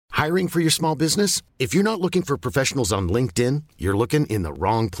Hiring for your small business? If you're not looking for professionals on LinkedIn, you're looking in the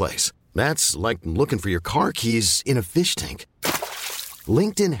wrong place. That's like looking for your car keys in a fish tank.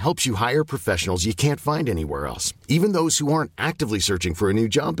 LinkedIn helps you hire professionals you can't find anywhere else, even those who aren't actively searching for a new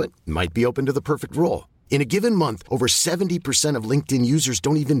job but might be open to the perfect role. In a given month, over 70% of LinkedIn users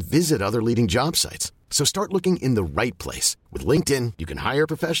don't even visit other leading job sites. So start looking in the right place. With LinkedIn, you can hire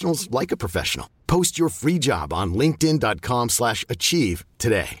professionals like a professional. Post your free job on linkedin.com/achieve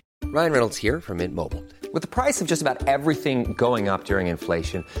today. Ryan Reynolds here from Mint Mobile. With the price of just about everything going up during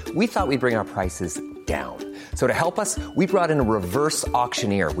inflation, we thought we'd bring our prices down. So to help us, we brought in a reverse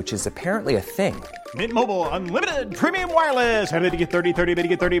auctioneer, which is apparently a thing. Mint Mobile Unlimited Premium Wireless. How to get 30, 30, bit to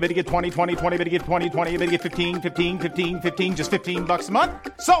get 30, bit to get 20, 20, 20, bit to get 20, 20, bit to get 15, 15, 15, 15, just $15 a month?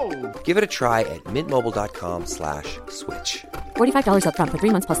 Sold! Give it a try at mintmobile.com/switch. $45 up front for 3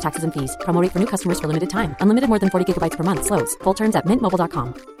 months plus taxes and fees. Promo rate for new customers for limited time. Unlimited more than 40 gigabytes per month. Slows full terms at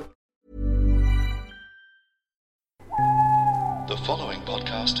mintmobile.com. The following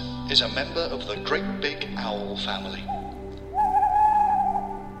podcast is a member of the Great Big Owl family.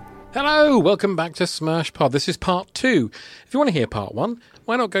 Hello, welcome back to Smash Pod. This is part 2. If you want to hear part 1,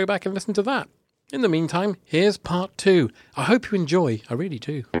 why not go back and listen to that? In the meantime, here's part 2. I hope you enjoy. I really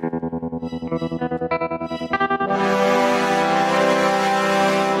do.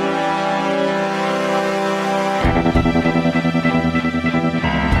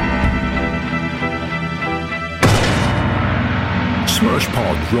 Smash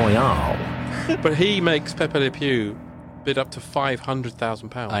Pod Royale. But he makes Pepe Le Pew bid up to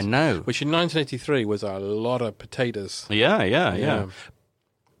 £500,000. I know. Which in 1983 was a lot of potatoes. Yeah.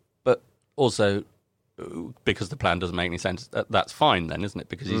 But also, because the plan doesn't make any sense, that's fine then, isn't it?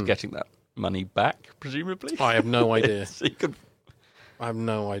 Because he's getting that money back, presumably. I have no idea. So I have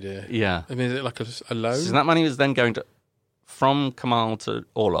no idea. Yeah. I mean, is it like a loan? So that money was then going from Kamal to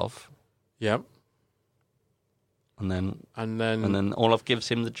Orlov. Yep. And then And Orlov gives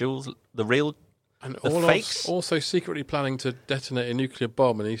him the jewels, the real, and the Orlov's fakes. also secretly planning to detonate a nuclear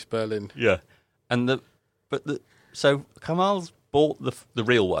bomb in East Berlin. Yeah. So Kamal's bought the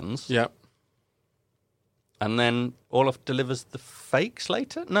real ones. Yep. And then Orlov delivers the fakes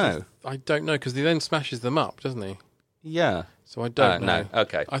later? No. I don't know, because he then smashes them up, doesn't he? Yeah. So I don't know. No.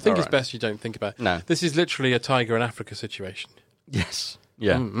 Okay. I think All it's right. best you don't think about it. No. This is literally a Tiger in Africa situation. Yes.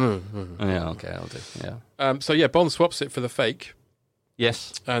 Yeah. Yeah, okay, I'll do. Yeah. So Bond swaps it for the fake,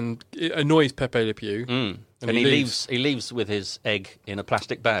 Yes. and it annoys Pepe Le Pew. And he leaves with his egg in a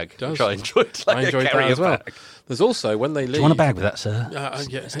plastic bag, Does. which I enjoyed. It's like I a enjoyed that carrier as well. bag. There's also, when they leave... Do you want a bag with that, sir? Yeah,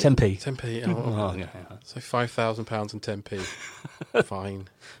 It's 10p. 10p. Oh, yeah. So £5,000 and 10p. Fine.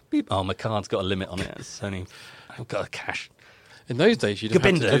 Oh, my card's got a limit on it. It's only... I've got a cash. In those days, you didn't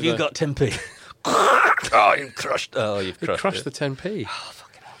have to Gobinder, do have you the- got 10p? Oh, you've crushed. Oh, you've They crushed crushed it. the 10p. Oh,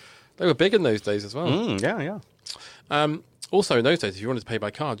 fucking hell. They were big in those days as well. Yeah. Also, in those days, if you wanted to pay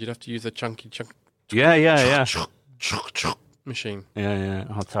by card, you'd have to use the chunky Yeah. machine. Yeah.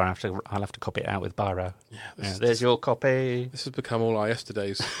 Oh, sorry, I'll have to copy it out with Biro. Yeah, There's your copy. This has become all our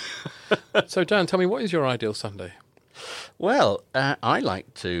yesterdays. So, Dan, tell me, what is your ideal Sunday? Well, I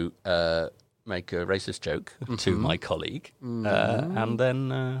like to make a racist joke to my colleague, and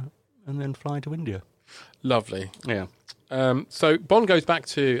then fly to India. Lovely. Yeah. So Bond goes back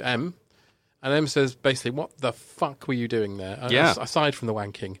to M, and M says basically, "What the fuck were you doing there?" Yeah. Aside from the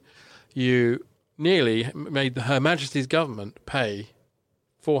wanking, you nearly made Her Majesty's government pay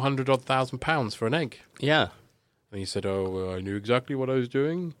 £400,000 for an egg. Yeah. And he said, "Oh, I knew exactly what I was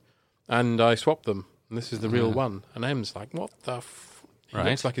doing, and I swapped them. And this is the real one." And M's like, "What the?" He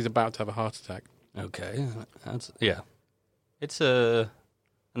Right. looks like he's about to have a heart attack. Okay. It's a,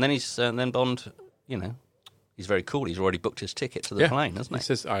 and then Bond, he's very cool. He's already booked his ticket to the plane, hasn't He he?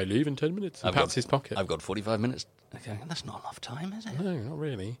 says, "I leave in 10 minutes." And pats his pocket. I've got 45 minutes. Okay, that's not enough time, is it? No, not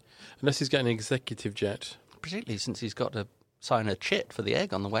really. Unless he's getting an executive jet. Particularly since he's got to sign a chit for the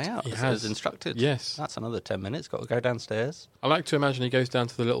egg on the way out, as instructed. Yes. That's another 10 minutes. Got to go downstairs. I like to imagine he goes down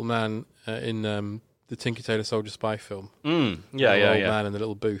to the little man in the Tinker Tailor Soldier Spy film. Yeah. The old man in the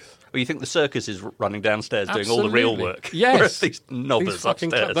little booth. Well, you think the circus is running downstairs doing all the real Absolutely. work? Yes. Whereas these knobbers These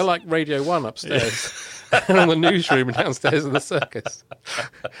fucking upstairs. they're like Radio 1 upstairs. And on the newsroom and downstairs in the circus.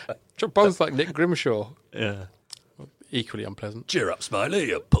 Bond's like Nick Grimshaw. Yeah. Equally unpleasant. Cheer up, Smiley,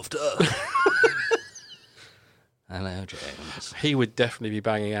 you puffed up. Hello, James. He would definitely be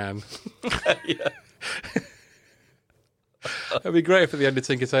banging Anne. It'd be great if at the end of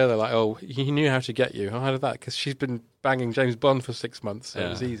Tinker Tailor, like, "Oh, he knew how to get you." Oh, how did that? Because she's been banging James Bond for 6 months, so it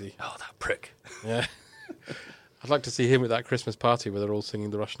was easy. Oh, that prick. Yeah. I'd like to see him at that Christmas party where they're all singing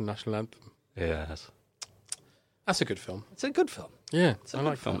the Russian national anthem. Yes. That's a good film. It's a good film. Yeah, It's a I good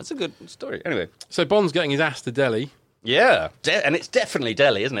like film. that. It's a good story. Anyway. So Bond's getting his ass to Delhi. Yeah. And it's definitely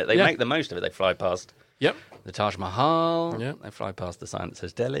Delhi, isn't it? They Yeah. make the most of it. They fly past Yep. the Taj Mahal. Yeah. They fly past the sign that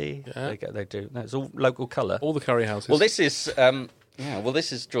says Delhi. Yeah. They do. No, it's all local colour. All the curry houses. Well, this is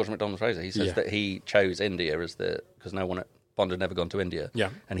this is George McDonald Fraser. He says Yeah. that he chose India as because no one at Bond had never gone to India. Yeah.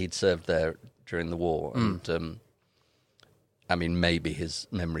 And he'd served there during the war. And I mean, maybe his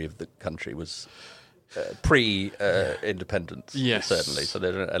memory of the country was pre-independence. Yes. Certainly. So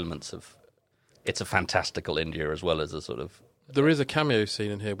there are elements of. It's a fantastical India as well as a sort of. There is a cameo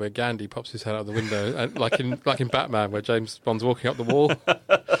scene in here where Gandhi pops his head out the window, and like in Batman, where James Bond's walking up the wall.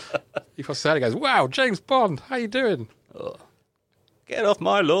 He pops his head and goes, "Wow, James Bond, how you doing?" Get off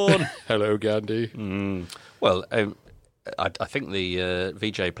my lawn. Hello, Gandhi. Well, I think the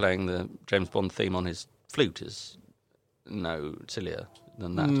VJ playing the James Bond theme on his flute is no sillier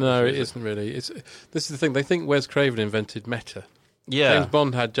than that. No, it isn't really. This is the thing. They think Wes Craven invented meta. Yeah. James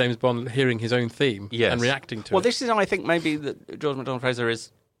Bond had James Bond hearing his own theme and reacting to it. Well, this is, I think, maybe that George McDonald Fraser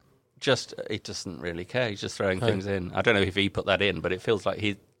is just, he doesn't really care. He's just throwing things in. I don't know if he put that in, but it feels like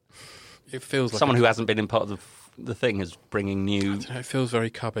It feels like someone who hasn't been in part of the thing is bringing new. It feels very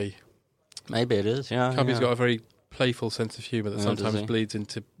Cubby. Maybe it is, yeah. Cubby's got a very playful sense of humour that Oh, does sometimes he? bleeds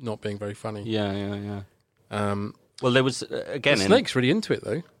into not being very funny. Yeah. Well, there was, again... The Snake's really into it,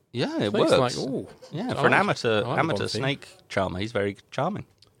 though. Yeah, it Snake's works. like, ooh. Yeah, I for an like- amateur I like the Bond theme. snake charmer, he's very charming.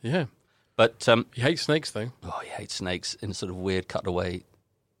 Yeah. But He hates snakes, though. he hates snakes in a sort of weird cutaway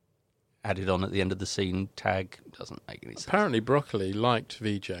added on at the end of the scene tag. Doesn't make any sense. Apparently, Broccoli liked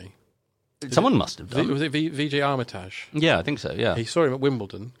VJ. Someone must have done. Was it VJ Armitage? Yeah, I think so, yeah. He saw him at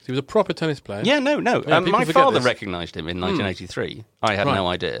Wimbledon. He was a proper tennis player. Yeah, no. Yeah, people My forget father this. recognised him in 1983. I had Right. no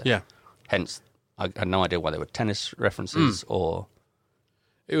idea. Yeah. Hence, I had no idea why there were tennis references or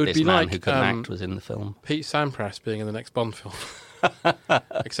It would this be man like who couldn't act was in the film. Pete Sampras being in the next Bond film.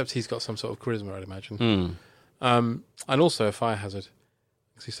 Except he's got some sort of charisma, I'd imagine. And also a fire hazard,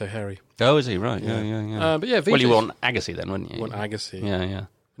 because he's so hairy. Oh, is he? Right, yeah. But yeah, Well, you VJ's want Agassi then, wouldn't you? want Agassi. Yeah.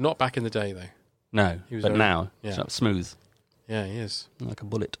 Not back in the day, though. No, He was but very- now, yeah. it's like smooth, Yeah, he is. like a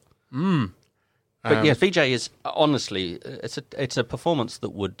bullet. But yeah, VJ is honestly, it's a performance that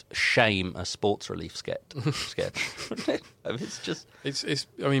would shame a sports relief sketch. It's just It's.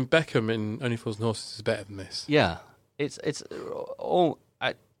 I mean, Beckham in Only Fools and Horses is better than this. yeah, it's all.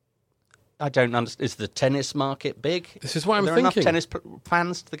 I don't understand. Is the tennis market big? This is what I'm Are there thinking. enough tennis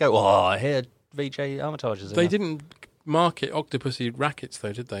fans to go? Oh, I hear VJ Armitage is in They there." didn't market Octopussy rackets,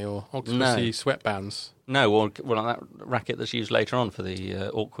 though, did they? Or Octopussy sweatbands. No, or well, that racket that's used later on for the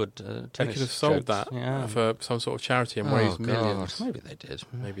awkward They tennis. could have sold jokes. that Yeah. for some sort of charity and Oh, raised God. millions. Maybe they did.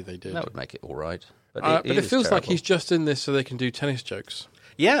 Maybe they did. That would make it all right. But But it is feels like terrible. he's just in this so they can do tennis jokes,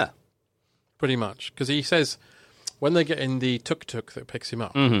 Yeah. pretty much. Because he says when they get in the tuk-tuk that picks him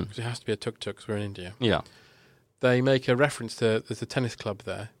up, because it has to be a tuk-tuk because we're in India, Yeah. they make a reference to there's a tennis club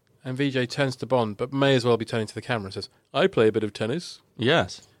there. And VJ turns to Bond, but may as well be turning to the camera and says, I play a bit of tennis.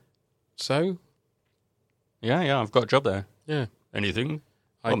 Yes. So, Yeah. I've got a job there. yeah. Anything?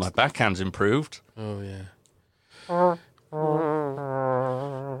 I- Well, my backhand's improved. Oh, yeah.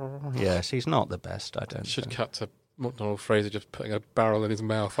 Yes, he's not the best. I don't. Should think. cut to McDonald Fraser just putting a barrel in his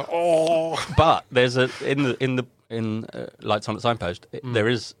mouth. Like, oh! But there's a in Lights on at Signpost. There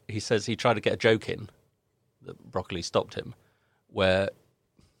is. He says he tried to get a joke in. That Broccoli stopped him, where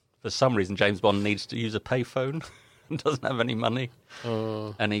for some reason James Bond needs to use a payphone and doesn't have any money,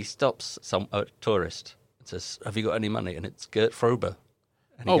 and he stops a tourist and says, "Have you got any money?" And it's Gert Frober.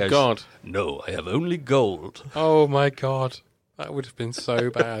 And he Oh, goes, God. No, I have only gold. Oh, my God. That would have been so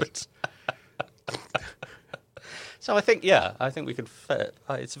bad. So I think we could.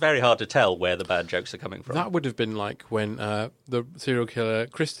 It's very hard to tell where the bad jokes are coming from. That would have been like when the serial killer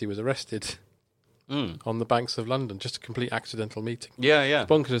Christie was arrested on the banks of London, just a complete accidental meeting. Yeah.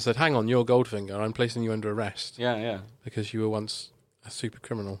 Bond could have said, hang on, you're Goldfinger, I'm placing you under arrest Yeah. because you were once a super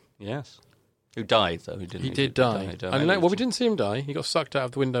criminal. Yes. Who died, though? Who didn't? He did die. And we didn't see him die. He got sucked out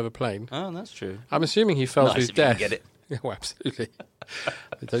of the window of a plane. Oh, that's true. I'm assuming he fell Nice to his if you can death. get it. Oh, absolutely.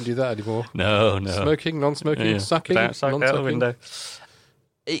 They don't do that anymore. No. Smoking, non-smoking, sucking, non-sucking.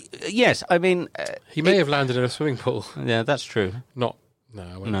 Yes, I mean... He may have landed in a swimming pool. yeah, that's true. Not... No,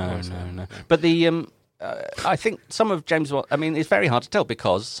 I won't say that. No. But the... I think some of James Bond... I mean, it's very hard to tell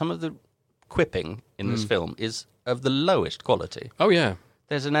because some of the quipping in this film is of the lowest quality. Oh, yeah.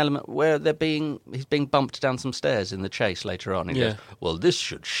 There's an element where he's being bumped down some stairs in the chase later on. He Yeah. goes, well, this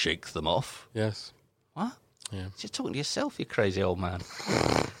should shake them off. Yes. What? Yeah. You're talking to yourself, you crazy old man.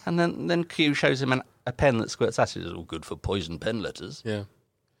 And then Q shows him a pen that squirts acid. It's all good for poison pen letters. Yeah.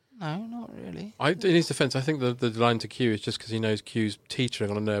 No, not really. In his defence, I think the line to Q is just because he knows Q's teetering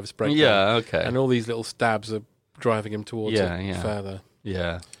on a nervous breakdown. Yeah, okay. And all these little stabs are driving him towards it further.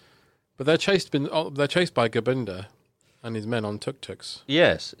 Yeah. But they're chased by Gobinder and his men on tuk-tuks.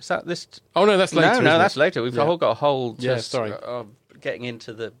 Yes. Is that this? Oh, no, that's later. No, that's later. We've all got a whole... getting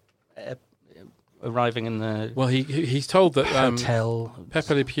into the... arriving in the... Well, he's told that hotel.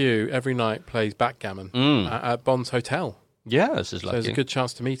 Pepe Le Pew every night plays backgammon at Bond's hotel. Yeah, this is lucky. So there's a good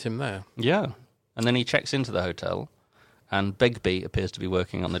chance to meet him there. Yeah. And then he checks into the hotel, and Begbie appears to be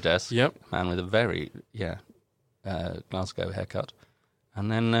working on the desk. Yep. Man with a very, Glasgow haircut.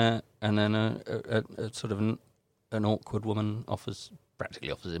 And then a sort of an awkward woman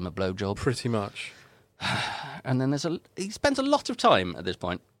practically offers him a blowjob. Pretty much. And then he spends a lot of time at this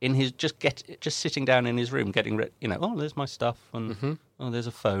point in his just sitting down in his room getting ready. There's my stuff, and there's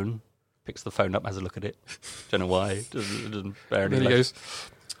a phone. Picks the phone up, has a look at it. Don't know why. Doesn't bear any. Then he goes,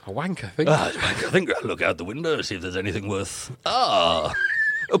 "A wank, I think." I think I'll look out the window, see if there's anything worth. A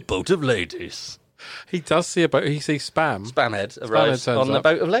boat of ladies. He does see a boat. He sees Spam. Spamhead arrives on the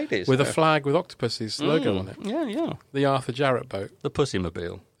boat of ladies with a flag with Octopus's logo on it. Yeah. The Arthur Jarrett boat. The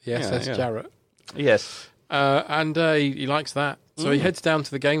Pussymobile. Yes, that's Jarrett. Yes. And he likes that. So he heads down to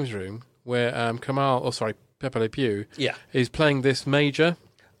the games room where Pepe Le Pew is playing this Major.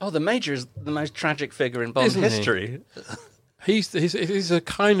 Oh, the Major is the most tragic figure in Bond history. He's a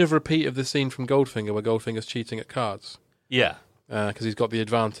kind of repeat of the scene from Goldfinger where Goldfinger's cheating at cards. Yeah. Because he's got the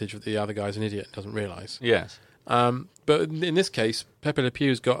advantage that the other guy's an idiot and doesn't realise. Yes. But in this case, Pepe Le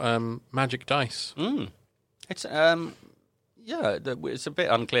Pew's got magic dice. It's it's a bit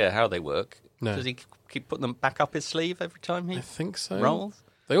unclear how they work. No. Does he keep putting them back up his sleeve every time he I think so. rolls?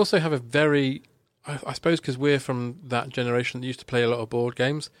 They also have a very... I suppose because we're from that generation that used to play a lot of board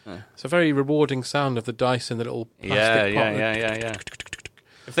games. It's a very rewarding sound of the dice in the little plastic pot. Yeah.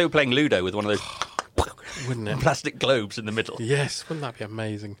 If they were playing Ludo with one of those... Wouldn't it? Plastic globes in the middle. Yes, wouldn't that be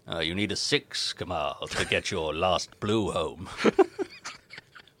amazing? You need a 6, Kamal, to get your last blue home.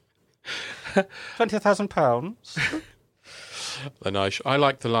 £20,000. I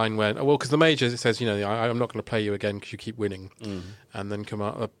like the line when... because the Major says, I'm not going to play you again because you keep winning. And then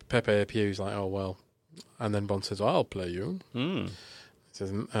Pepe Le Pew's like, oh, well. And then Bond says, I'll play you. He says,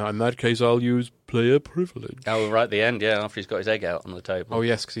 in that case, I'll use player privilege. Oh, right at the end, after he's got his egg out on the table. Oh,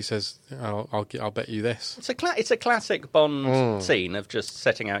 yes, because he says, I'll bet you this. It's a classic Bond scene of just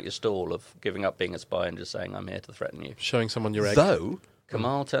setting out your stall, of giving up being a spy and just saying, I'm here to threaten you. Showing someone your egg. Though...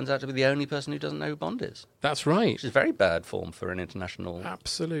 Kamal turns out to be the only person who doesn't know who Bond is. That's right. Which is very bad form for an international...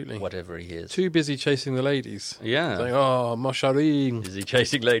 Absolutely. Whatever he is. Too busy chasing the ladies. Yeah. Saying, oh, Mosharin. Is he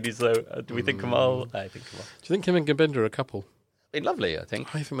chasing ladies, though? Do we think Kamal? I think Kamal. Do you think him and Gobinder are a couple? They're lovely, I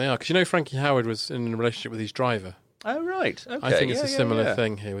think. I think they are. Because Frankie Howard was in a relationship with his driver. Oh, right. Okay. I think it's a similar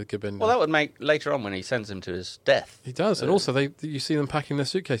thing here with Gobinder. Well, that would make later on when he sends him to his death. He does. And also, you see them packing their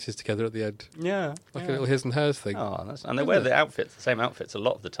suitcases together at the end. Yeah. Like a little his and hers thing. Oh, and they wear the same outfits a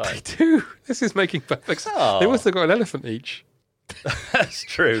lot of the time. They do. This is making perfect sense. They must have got an elephant each. That's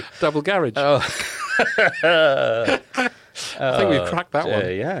true. Double garage. Oh. I think we've cracked that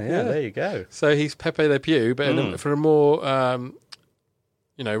one. Yeah, there you go. So he's Pepe Le Pew, but for a more,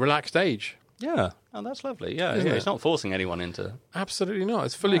 relaxed age. Yeah. Oh, that's lovely. Yeah, he's not forcing anyone into... Absolutely not.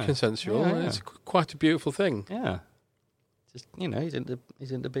 It's fully consensual. Yeah. It's quite a beautiful thing. Yeah. Just,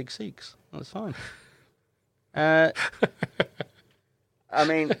 he's into big Sikhs. That's fine. I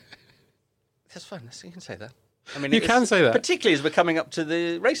mean, that's fine. You can say that. I mean, you can say that. Particularly as we're coming up to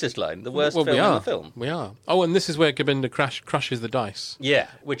the racist line, the worst film in the film. We are. Oh, and this is where Gobinder crushes the dice. Yeah,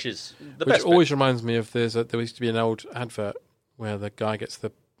 which is the best. Which always reminds me of there used to be an old advert where the guy gets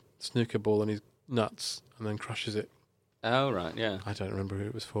the snooker ball in his nuts and then crushes it. Oh, right, yeah. I don't remember who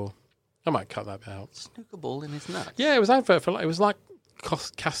it was for. I might cut that bit out. Snooker ball in his nuts? Yeah, it was advert for, it was like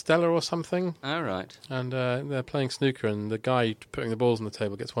Castella or something. Oh, right. And they're playing snooker and the guy putting the balls on the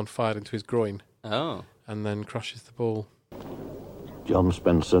table gets one fired into his groin. Oh. And then crushes the ball. John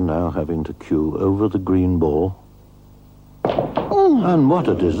Spencer now having to cue over the green ball. And what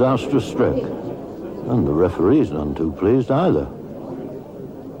a disastrous stroke. And the referee's none too pleased either.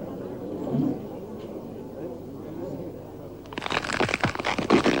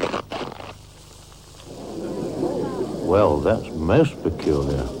 Well, that's most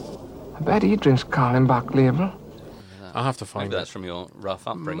peculiar. I bet he drinks Carling-Bach label. I'll have to find Maybe that's from your rough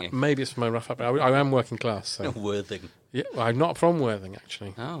upbringing. Maybe it's from my rough upbringing. I am working class. So. Worthing. Yeah, well, I'm not from Worthing,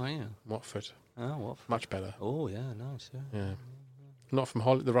 actually. Oh, yeah. Watford. Oh, Watford. Much better. Oh, yeah, nice. Yeah. Not from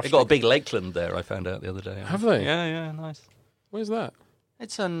the Rush. They've got a big Lakeland there, I found out the other day. Have they? Yeah, nice. Where's that?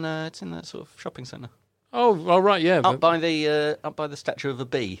 It's in that sort of shopping centre. Oh, right, yeah. Up by the statue of a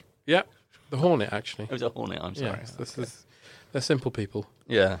bee. Yeah, the Hornet, actually. It was a Hornet, I'm sorry. Yeah, they're simple people.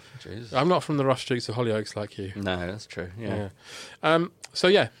 Yeah, jeez. I'm not from the rough streets of Hollyoaks like you. No, that's true, yeah. So,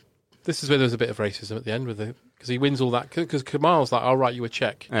 yeah, this is where there's a bit of racism at the end, because he wins all that. Because Kamal's like, I'll write you a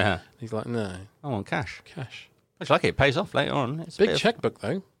check. Uh-huh. He's like, no. I want cash. Cash. It's like it pays off later on. It's Big checkbook,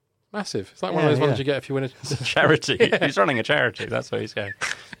 though. Massive. It's like one of those ones you get if you win a charity. He's running a charity. That's where he's going.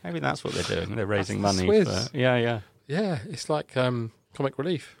 Maybe that's what they're doing. They're raising money for... Yeah. Yeah, it's like comic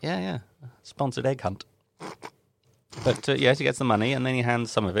relief. Yeah. Sponsored egg hunt. But, yes, he gets the money, and then he hands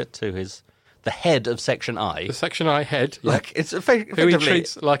some of it to the head of Section I. The Section I head. Like, it's who effectively... he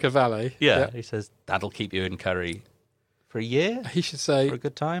treats like a valet. Yeah, he says, that'll keep you in curry for a year? He should say... For a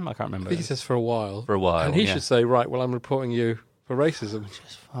good time? I can't remember. I think he says for a while. For a while, And he should say, right, well, I'm reporting you for racism.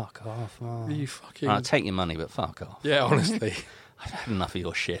 Just fuck off. Oh. You fucking... I'll take your money, but fuck off. Yeah, honestly. I've had enough of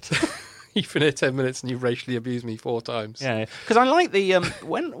your shit. You've been here 10 minutes and you've racially abused me 4 times. Yeah, because I like the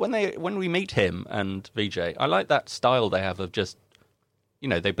when we meet him and VJ, I like that style they have of just,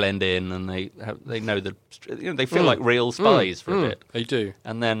 they blend in and they know the, they feel like real spies for a bit. They do,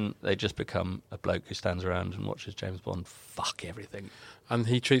 and then they just become a bloke who stands around and watches James Bond fuck everything, and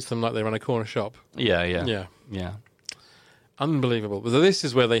he treats them like they run a corner shop. Yeah. Unbelievable. But this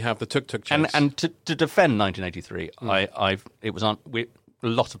is where they have the tuk-tuk chase. And to defend 1983, a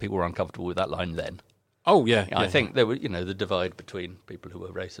lot of people were uncomfortable with that line then. Oh, yeah. I think there were, the divide between people who were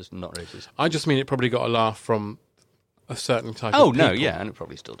racist and not racist. I just mean it probably got a laugh from a certain type of people. Oh, no, yeah, and it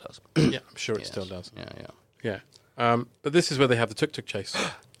probably still does. Yeah, I'm sure it still does. Yeah. But this is where they have the tuk-tuk chase.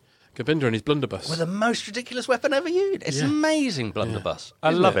 Govinda and his blunderbuss. With the most ridiculous weapon ever used. It's an amazing blunderbuss. I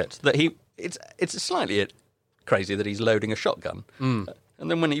Isn't love it? That it's slightly crazy that he's loading a shotgun. And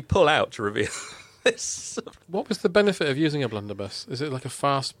then when you pull out to reveal... What was the benefit of using a blunderbuss? Is it like a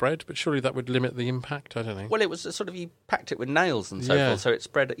fast spread? But surely that would limit the impact. I don't know. Well, it was sort of, you packed it with nails and so forth, so it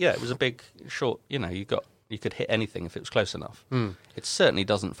spread. Yeah, it was a big, short. You could hit anything if it was close enough. It certainly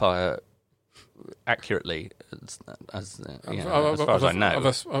doesn't fire accurately, as far as I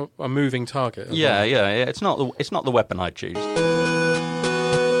know, of a moving target. Yeah. It's not the weapon I'd choose.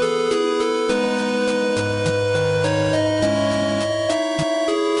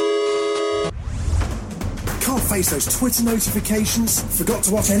 Face those Twitter notifications? Forgot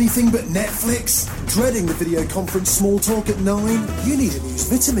to watch anything but Netflix? Dreading the video conference small talk at 9? You need a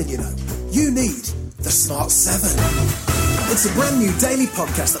news vitamin, You need the Smart 7. It's a brand new daily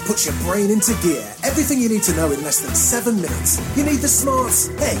podcast that puts your brain into gear. Everything you need to know in less than 7 minutes. You need the Smarts?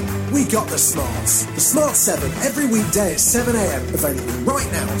 Hey, we got the Smarts. The Smart 7 every weekday at 7 a.m. Available right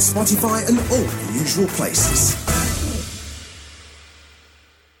now on Spotify and all the usual places.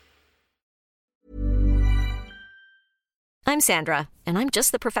 I'm Sandra, and I'm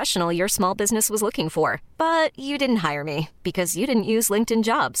just the professional your small business was looking for. But you didn't hire me because you didn't use LinkedIn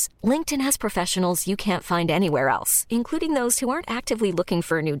Jobs. LinkedIn has professionals you can't find anywhere else, including those who aren't actively looking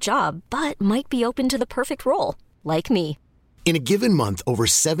for a new job, but might be open to the perfect role, like me. In a given month, over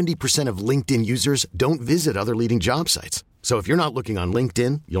 70% of LinkedIn users don't visit other leading job sites. So if you're not looking on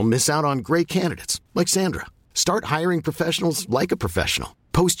LinkedIn, you'll miss out on great candidates like Sandra. Start hiring professionals like a professional.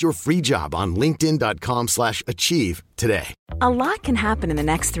 Post your free job on linkedin.com/achieve today. A lot can happen in the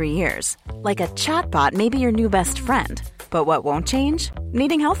next 3 years. Like a chatbot may be your new best friend. But what won't change?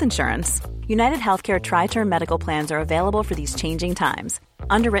 Needing health insurance. United Healthcare Tri-Term Medical Plans are available for these changing times.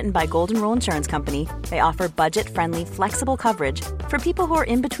 Underwritten by Golden Rule Insurance Company, they offer budget-friendly, flexible coverage for people who are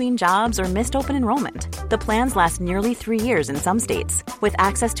in between jobs or missed open enrollment. The plans last nearly 3 years in some states, with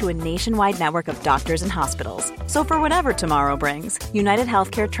access to a nationwide network of doctors and hospitals. So for whatever tomorrow brings, United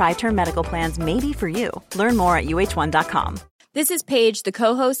Healthcare Tri-Term Medical Plans may be for you. Learn more at uh1.com. This is Paige, the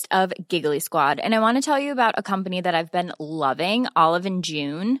co-host of Giggly Squad, and I want to tell you about a company that I've been loving, Olive &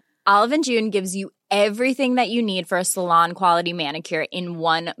 June. Olive & June gives you everything that you need for a salon-quality manicure in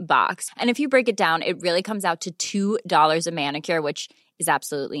one box. And if you break it down, it really comes out to $2 a manicure, which is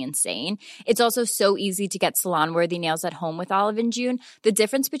absolutely insane. It's also so easy to get salon-worthy nails at home with Olive & June. The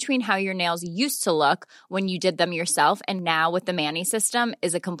difference between how your nails used to look when you did them yourself and now with the Mani system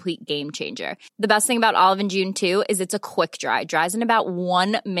is a complete game changer. The best thing about Olive & June, too, is it's a quick dry. Dries in about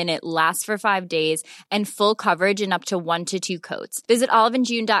 1 minute, lasts for 5 days, and full coverage in up to 1 to 2 coats. Visit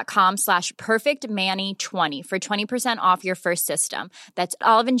oliveandjune.com/perfectmani20 for 20% off your first system. That's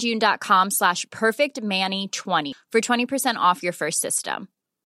oliveandjune.com/perfectmani20 for 20% off your first system.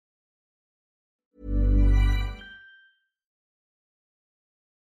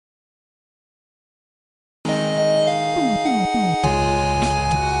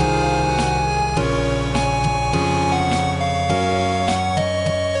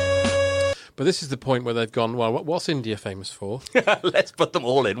 But this is the point where they've gone, well, what's India famous for? Let's put them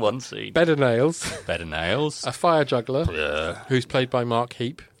all in one scene. Bed of nails. Bed of nails. A fire juggler, who's played by Mark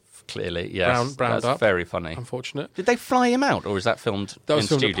Heap. Clearly, yes. Browned That's up. very funny. Unfortunate. Did they fly him out, or is that filmed That was in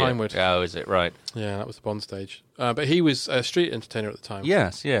filmed studio? at Pinewood. Oh, is it? Right. Yeah, that was the Bond stage. But he was a street entertainer at the time.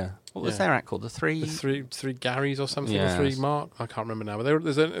 Yes, yeah. What was their act called? The three Garys or something? Yes. The three Mark? I can't remember now. But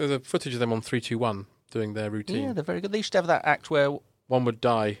there's a footage of them on 321 doing their routine. Yeah, they're very good. They used to have that act where one would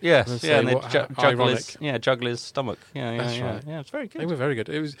die. Yes, and yeah, and say, juggle his stomach. Yeah, That's right. Yeah, it's very good. They were very good.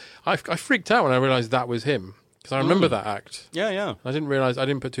 It was. I freaked out when I realised that was him because I remember that act. Yeah. I didn't realise. I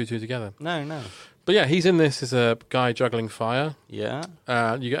didn't put two together. No. But yeah, he's in this as a guy juggling fire. Yeah.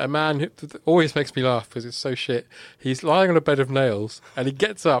 You get a man who always makes me laugh because it's so shit. He's lying on a bed of nails and he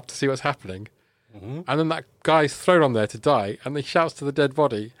gets up to see what's happening. Mm-hmm. And then that guy's thrown on there to die and he shouts to the dead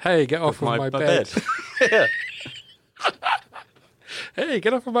body, "Hey, get off of my bed." Yeah. Hey,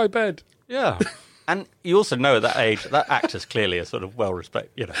 get off of my bed. Yeah. And you also know at that age, that actor's clearly a sort of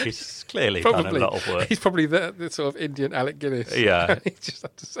well-respected, he's clearly done a lot of work. He's probably the sort of Indian Alec Guinness. Yeah. He just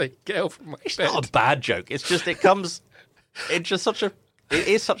had to say, "Get off of my It's bed." not a bad joke. It's just, it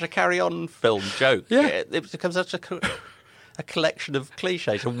is such a carry-on film joke. Yeah. It becomes such a collection of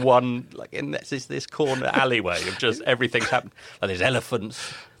cliches in one, like in this corner alleyway of just everything's happened. Like there's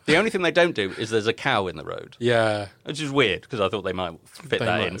elephants. The only thing they don't do is there's a cow in the road. Yeah. Which is weird, because I thought they might fit They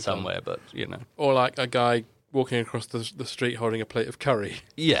that might in have somewhere, but, Or like a guy walking across the street holding a plate of curry.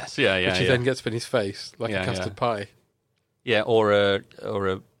 Yes, yeah. Which he then gets in his face, like a custard pie. Yeah, or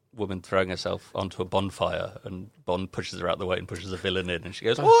a woman throwing herself onto a bonfire, and Bond pushes her out the way and pushes a villain in, and she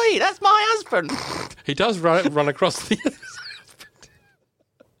goes, "Oi, that's my husband!" He does run across the other side.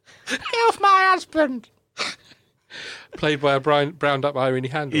 Get off my husband! Played by a browned up Irene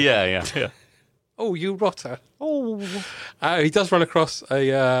Handel. Yeah. Oh, you rotter. Oh. He does run across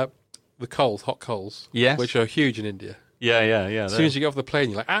the hot coals. Yes. Which are huge in India. Yeah. As soon as you get off the plane,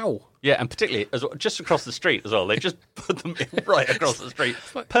 you're like, ow. Yeah, and particularly just across the street as well. They just put them right across the street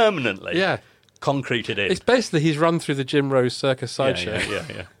permanently. Yeah. Concreted in. It's basically he's run through the Jim Rose Circus sideshow.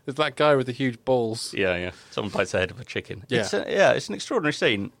 Yeah. There's that guy with the huge balls. Yeah. Someone bites the head of a chicken. Yeah. It's an extraordinary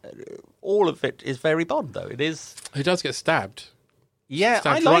scene. All of it is very Bond, though. It is. He does get stabbed. Yeah,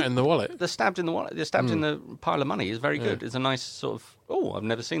 stabbed right in the wallet. The stabbed in the wallet. The stabbed in the pile of money is very good. It's a nice sort of. Oh, I've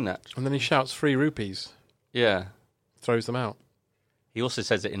never seen that. And then he shouts 3 rupees. Yeah. Throws them out. He also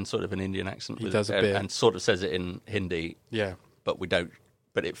says it in sort of an Indian accent. He does a bit. And sort of says it in Hindi. Yeah. But we don't.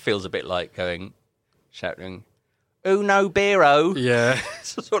 But it feels a bit like shouting, "Uno Biro." Yeah.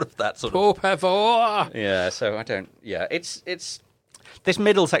 Sort of that sort of. Por favor. Yeah, so I don't. Yeah, it's. This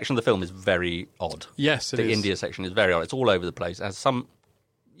middle section of the film is very odd. Yes, it is. The India section is very odd. It's all over the place. It has some,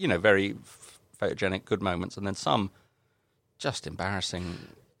 very photogenic, good moments, and then some just embarrassing,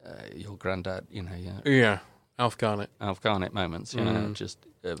 your granddad, Yeah. Alf Garnett moments, just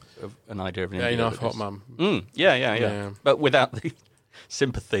an idea of an India. Enough hot mum. Yeah. But without the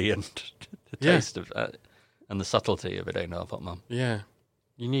sympathy and the taste of that, and the subtlety of it, Enough hot mum. Yeah.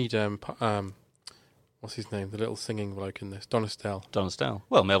 You need, what's his name? The little singing bloke in this. Don Estelle.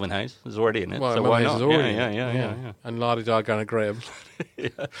 Well, Melvin Hayes is already in it, well, so Melvin why Hayes not? Is already in it. Yeah. And La-di-da Gana Graham.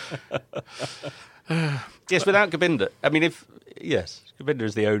 Yes, without Govinda. I mean, Govinda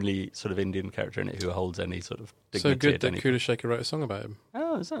is the only sort of Indian character in it who holds any sort of dignity. So good that Kuda Shaker wrote a song about him.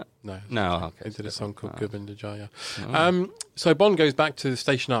 Oh, is that? No. Okay. He did a song called Govinda Jaya. So Bond goes back to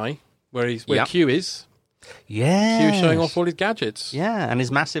Station I, where Q is. Yeah, He was showing off all his gadgets. Yeah, and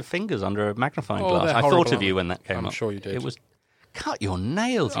his massive fingers under a magnifying glass. I thought of you when that came up. I'm sure you did. It was, cut your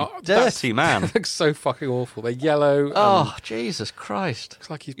nails, you dirty man. That looks so fucking awful. They're yellow. Oh, Jesus Christ.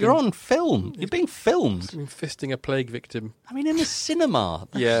 Looks like You're on film. You're being filmed. He's been fisting a plague victim. I mean, in a cinema.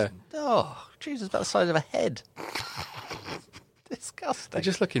 Yeah. Oh, Jesus, about the size of a head. Disgusting. They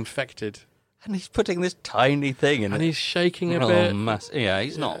just look infected. And he's putting this tiny thing in. And he's shaking a bit.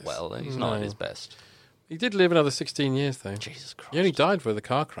 He's not well. He's not at his best. He did live another 16 years, though. Jesus Christ. He only died with a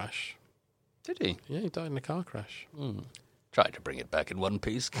car crash. Did he? Yeah, he died in a car crash. Tried to bring it back in one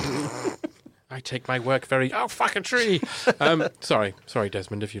piece. I take my work very... Oh, fuck a tree! Sorry,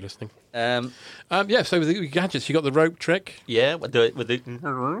 Desmond, if you're listening. So with the gadgets, you got the rope trick. Yeah, with the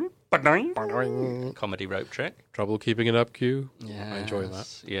comedy rope trick. Trouble keeping it up, Q. Yeah, I enjoy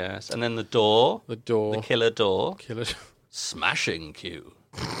that. Yes, and then the door. The killer door. Smashing Q.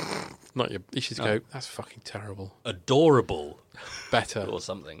 Not your... You should go, that's fucking terrible. Adorable. Better. Or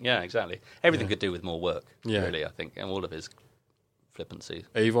something. Yeah, exactly. Everything could do with more work, really, I think, and all of his flippancy.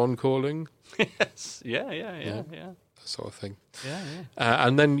 Avon calling. Yes. Yeah. That sort of thing. Yeah.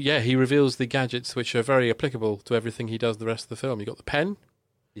 And then, he reveals the gadgets which are very applicable to everything he does the rest of the film. You got the pen,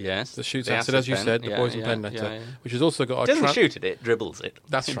 Yes. That shoots the acid, as you pen. said, the poison pen letter, which has also got It doesn't shoot at it, dribbles it.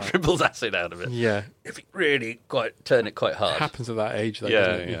 That's It right. dribbles acid out of it. Yeah. If you really turn it quite hard. It happens at that age, though,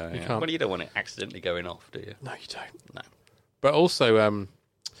 doesn't it? You can't... Well, you don't want it accidentally going off, do you? No, you don't. No. But also,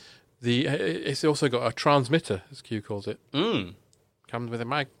 it's also got a transmitter, as Q calls it. Comes with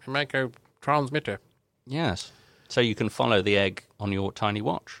a micro transmitter. Yes. So you can follow the egg on your tiny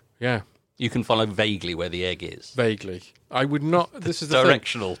watch. Yeah. You can follow vaguely where the egg is. Vaguely. I would not... This is the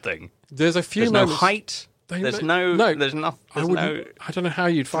directional thing. There's a few There's moments... no height. There's no... There's no I don't know how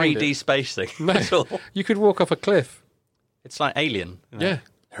you'd find 3D it. space thing No. at all. You could walk off a cliff. It's like Alien. Yeah.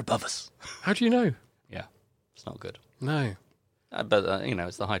 They're above us. How do you know? Yeah. It's not good. No. But,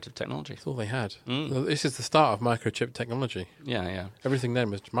 it's the height of technology. That's all they had. Well, this is the start of microchip technology. Yeah, yeah. Everything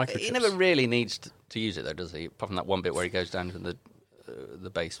then was microchips. He never really needs to use it, though, does he? Apart from that one bit where he goes down to the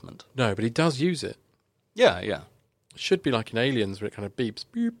basement. No, but he does use it. Yeah, yeah. It should be like in Aliens where it kind of beeps,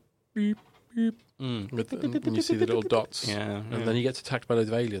 beep, beep, beep. When you see the little dots. Yeah. And then he gets attacked by loads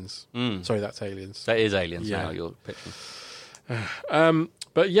of aliens. Sorry, that's Aliens. That is Aliens Yeah. now, you're picturing.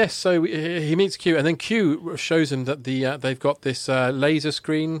 But yes, so he meets Q, and then Q shows him that they've got this laser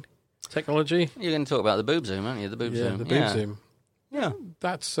screen technology. You're going to talk about the boob zoom, aren't you? The boob zoom. The boob zoom. Yeah.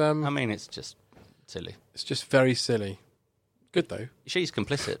 That's... I mean, it's just silly. It's just very silly. Good, though. She's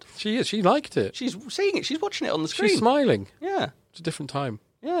complicit. She is. She liked it. She's seeing it. She's watching it on the screen. She's smiling. Yeah. It's a different time.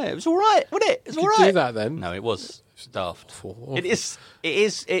 Yeah, it was all right, wasn't it? It was all You right. could do that then. No, it was daft. Awful. It's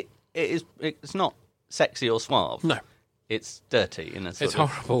not sexy or suave. No. It's dirty in a sort It's of...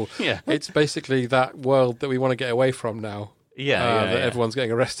 horrible. Yeah. It's basically that world that we want to get away from now. Yeah, that everyone's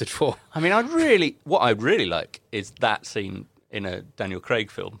getting arrested for. I mean, what I'd really like is that scene in a Daniel Craig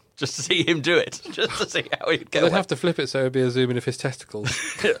film, just to see him do it, just to see how he'd go. They'd have to flip it so it'd be a zoom in of his testicles.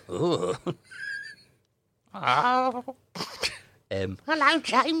 Hello,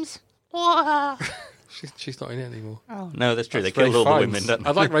 James. She's not in it anymore. Oh, no, that's true. That's they killed Ray all the Fiennes. women, don't they?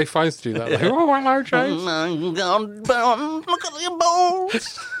 I'd like Ray Fiennes to do that. Like, oh, hello, James. Oh, God, look at your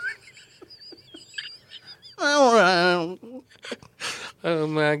balls. Oh, Oh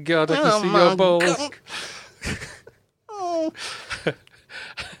my God, I can see your balls. oh.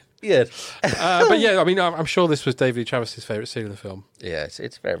 Yes. But yeah, I mean, I'm sure this was David Lee Travis's favourite scene in the film. Yeah,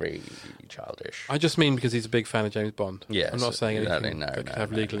 it's very childish. I just mean because he's a big fan of James Bond. Yes. I'm not saying anything that could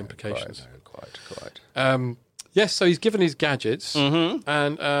have legal implications. Quite. Yes, so he's given his gadgets,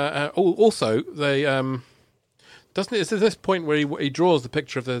 and also they doesn't it? Is there this point where he draws the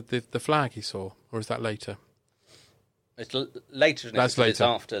picture of the flag he saw, or is that later? It's later. Isn't it? That's later. It's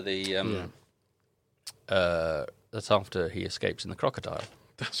after the. That's after he escapes in the crocodile.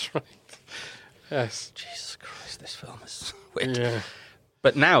 That's right. Yes. Jesus Christ, this film is weird. Yeah.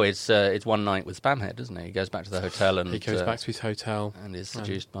 But now it's one night with Spamhead, isn't it? He goes back to the hotel and He goes back to his hotel and is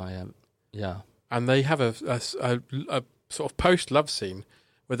seduced by And they have a sort of post-love scene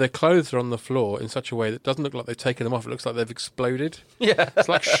where their clothes are on the floor in such a way that it doesn't look like they've taken them off. It looks like they've exploded. Yeah. It's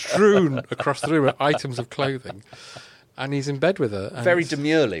like strewn across the room with items of clothing. And he's in bed with her. And very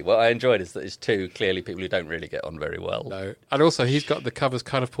demurely. What I enjoyed is that it's two clearly people who don't really get on very well. No. And also he's got the covers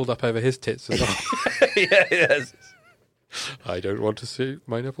kind of pulled up over his tits as well. Yeah, yes. I don't want to see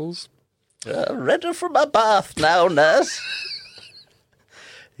my nipples. Ready for my bath now, nurse.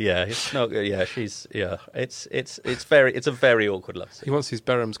 Yeah, it's not good. Yeah, she's It's a very awkward love scene. He wants his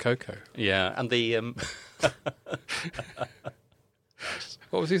Berham's cocoa. Yeah, and the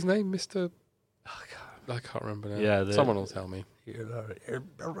What was his name, Mr. I can't remember now. Yeah, someone will tell me. The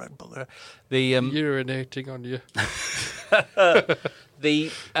urinating on you.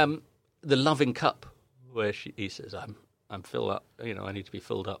 The loving cup where he says, "I'm filled up. I need to be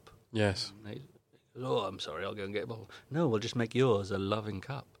filled up." Yes. And he goes, "Oh, I'm sorry. I'll go and get a bottle." No, we'll just make yours a loving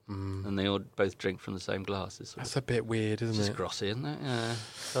cup, and they all both drink from the same glasses. That's a bit weird, isn't it? It's grossy, isn't it? Yeah,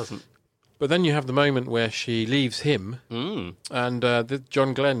 doesn't. But then you have the moment where she leaves him, and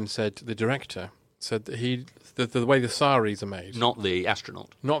John Glenn said, the director said that the way the saris are made, not the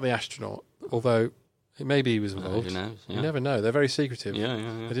astronaut, although maybe he was involved. Who knows? Yeah. You never know. They're very secretive. Yeah.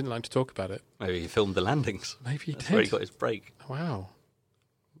 They didn't like to talk about it. Maybe he filmed the landings. Maybe he That's did. where he got his break. Wow.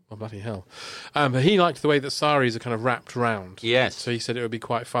 Well, bloody hell. But he liked the way that saris are kind of wrapped round. Yes. So he said it would be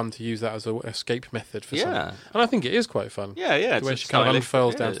quite fun to use that as an escape method for some. Yeah. And I think it is quite fun. Yeah. The way she kind of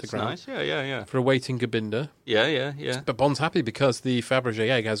unfurls down to the it's ground. nice. Yeah. For a waiting Gobinda. Yeah. But Bond's happy because the Fabergé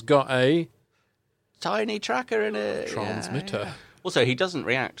egg has got a tiny tracker in it. transmitter. Yeah. Also, he doesn't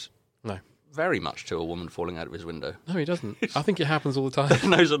react No. very much to a woman falling out of his window. No, he doesn't. I think it happens all the time.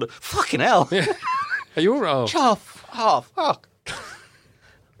 No, sort of, fucking hell. Yeah. Are you all right? Chuff, fuck.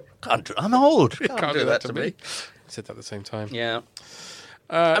 I'm old. Can't do that to me. He said that at the same time. Yeah.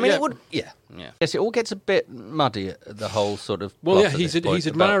 I mean, it would. Yeah. Yes, it all gets a bit muddy. The whole sort of. Well, plot yeah, at he's this point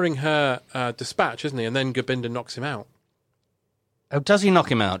admiring her dispatch, isn't he? And then Gobinder knocks him out. Oh, does he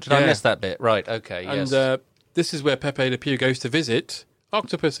knock him out? Did I miss that bit? Right. Okay. And yes. this is where Pepe Le Pew goes to visit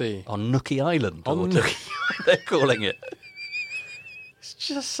Octopussy on Nookie Island. On Nookie, they're calling it. It's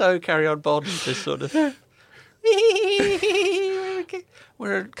just so Carry On Bond. This sort of.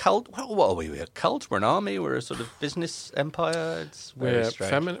 We're a cult. What are we? We're a cult. We're an army. We're a sort of business empire. It's very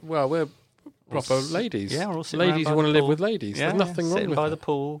strange. We're proper ladies. Yeah, we're all ladies who want to live with ladies. Yeah, There's nothing wrong sitting with by that. the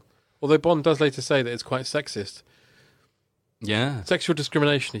pool. Although Bond does later say that it's quite sexist. Yeah. Sexual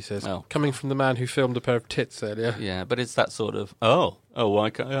discrimination, he says, coming from the man who filmed a pair of tits earlier. Yeah, but it's that sort of, why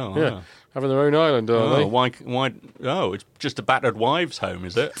can't, having their own island, are they? Why, it's just a battered wives' home,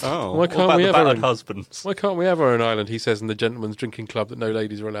 is it? Oh, why can't we the have battered husbands? Why can't we have our own island, he says in the gentleman's drinking club that no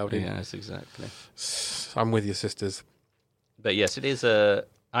ladies are allowed in. Yes, exactly. I'm with you, sisters. But yes, it is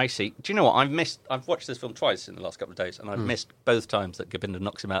I see. Do you know what? I've watched this film twice in the last couple of days, and I've missed both times that Gobinder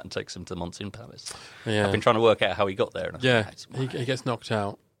knocks him out and takes him to the Monsoon Palace. Yeah. I've been trying to work out how he got there. And he gets knocked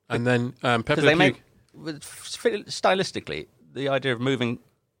out. And then Pepe they make, stylistically, the idea of moving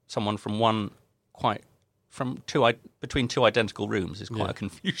someone from between two identical rooms is quite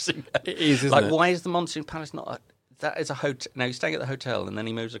confusing. It is, isn't like, it? why is the Monsoon Palace not... That is a hotel. No, he's staying at the hotel, and then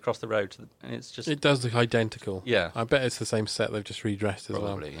he moves across the road, and it's just... It does look identical. Yeah. I bet it's the same set they've just redressed as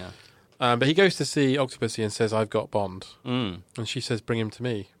Probably, well. yeah. But he goes to see Octopussy and says, I've got Bond. Mm. And she says, bring him to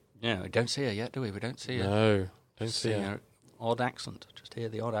me. Yeah, we don't see her yet, do we? We don't see her. No, don't see her. Odd accent. Just hear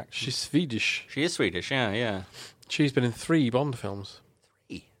the odd accent. She's Swedish. She is Swedish, yeah. She's been in 3 Bond films.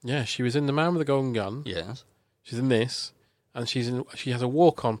 3? Yeah, she was in The Man with the Golden Gun. Yes. She's in this. And she has a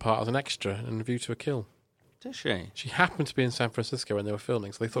walk-on part as an extra in View to a Kill. Does she? She happened to be in San Francisco when they were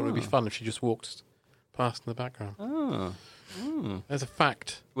filming, so they thought it would be fun if she just walked past in the background. Oh. There's a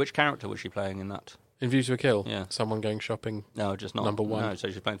fact. Which character was she playing in that? In View to a Kill? Yeah. Someone going shopping. No, just not. Number 1. No, so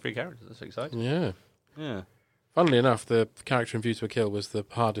she's playing 3 characters. That's exciting. Yeah. Yeah. Funnily enough, the character in View to a Kill was the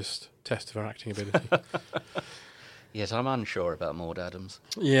hardest test of her acting ability. Yes, I'm unsure about Maud Adams.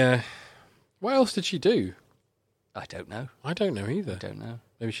 Yeah. What else did she do? I don't know. I don't know either. I don't know.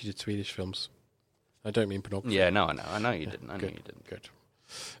 Maybe she did Swedish films. I don't mean pornography. Yeah, no, I know. I know you didn't. I know you didn't.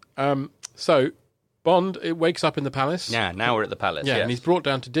 Good. So, Bond wakes up in the palace. Yeah, now we're at the palace. Yeah, yes. and he's brought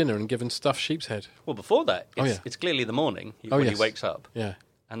down to dinner and given stuffed sheep's head. Well, before that, it's clearly the morning when he wakes up. Yeah.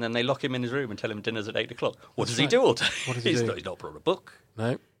 And then they lock him in his room and tell him dinner's at 8 o'clock. What does he do all day? What does he do? He's not brought a book. No.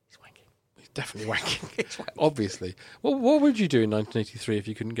 He's wanking. He's definitely wanking. Obviously. Well, what would you do in 1983 if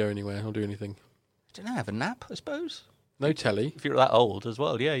you couldn't go anywhere or do anything? I don't know, have a nap, I suppose. No telly. If you're that old as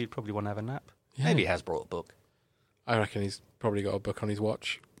well, yeah, you'd probably want to have a nap. Yeah. Maybe he has brought a book. I reckon he's probably got a book on his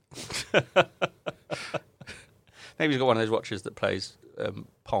watch. Maybe he's got one of those watches that plays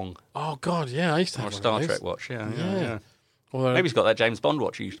Pong. Oh, God, yeah, I used to have or a one Star of those. Trek watch, yeah. Although, maybe he's got that James Bond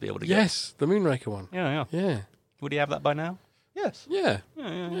watch you used to be able to get. Yes, the Moonraker one. Yeah. Would he have that by now? Yes. Yeah,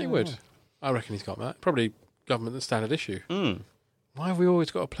 he would. I reckon he's got that. Probably government that's standard issue. Why have we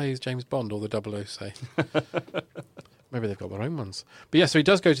always got to play as James Bond, all the 00 say? Maybe they've got their own ones. But yeah, so he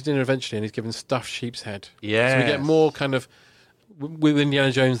does go to dinner eventually and he's given stuffed sheep's head. Yeah. So we get more kind of, with Indiana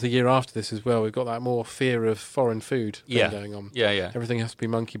Jones the year after this as well, we've got that more fear of foreign food thing going on. Yeah. Everything has to be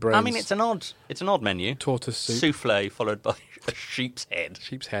monkey brains. I mean, it's an odd menu. Tortoise soup. Souffle followed by a sheep's head.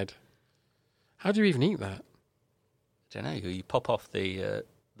 Sheep's head. How do you even eat that? I don't know. You pop off the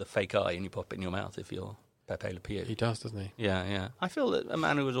fake eye and you pop it in your mouth if you're Pepe Le Pew. He does, doesn't he? Yeah. I feel that a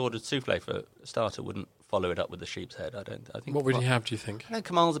man who has ordered souffle for a starter wouldn't follow it up with the sheep's head. I think. What would he have, do you think? I know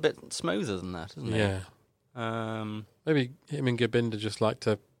Kamal's a bit smoother than that, isn't he? Yeah. Maybe him and Gobinder just like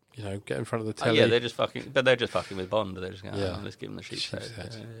to, get in front of the telly. Yeah, they're just fucking with Bond. They're just going, let's give him the sheep's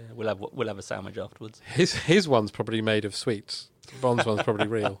head. We'll have a sandwich afterwards. His one's probably made of sweets. Bond's one's probably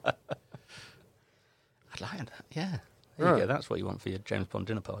real. I'd like that. Yeah. There you go. That's what you want for your James Bond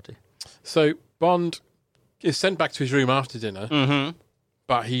dinner party. So Bond is sent back to his room after dinner. Mm-hmm.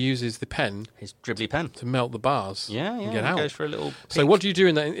 But he uses the pen, his dribbly pen, to melt the bars. And get out. Goes for a little. So what do you do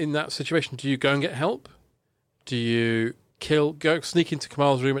in that situation? Do you go and get help? Do you sneak into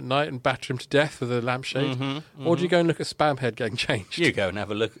Kamal's room at night and batter him to death with a lampshade, or do you go and look at Spamhead getting changed? You go and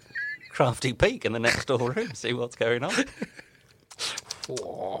have a look, crafty peek in the next door room, see what's going on.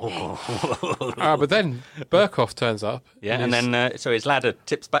 But then Burkhoff turns up. Yeah, and then so his ladder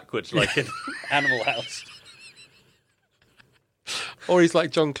tips backwards like in Animal House. Or he's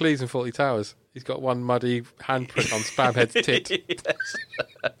like John Cleese in Fawlty Towers. He's got one muddy handprint on Spamhead's tit.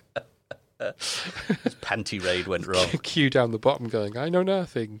 His panty raid went wrong. Q down the bottom going, I know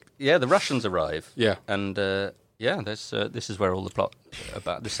nothing. Yeah, the Russians arrive. Yeah. And Yeah, this is where all the plot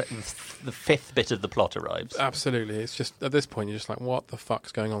about the fifth bit of the plot arrives. Absolutely. It's just, at this point, you're just like, what the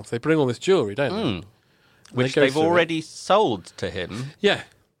fuck's going on? So they bring all this jewellery, don't they? Which they they've already sold to him. Yeah.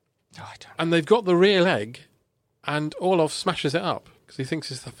 Oh, I don't And they've got the real egg, and Olaf smashes it up because he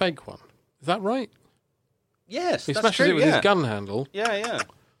thinks it's the fake one. Is that right? Yes, he that's smashes true, it with yeah. his gun handle. Yeah, yeah.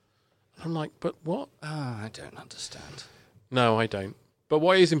 I'm like, but what? Oh, I don't understand. No, I don't. But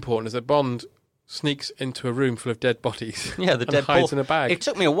what is important is that Bond sneaks into a room full of dead bodies. Yeah, the and dead hides in a bag. It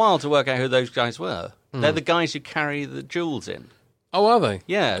took me a while to work out who those guys were. They're the guys who carry the jewels in. Oh, are they?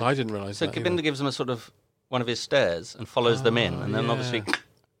 Yeah. I didn't realise so that. So Govinda gives them a sort of one of his stairs and follows them in, and then obviously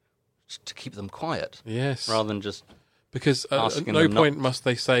to keep them quiet. Yes. Rather than just because at no point must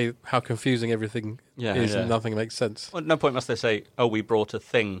they say how confusing everything is and nothing makes sense. Well, at no point must they say, "Oh, we brought a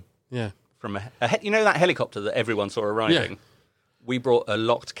thing." Yeah. From you know that helicopter that everyone saw arriving. Yeah. We brought a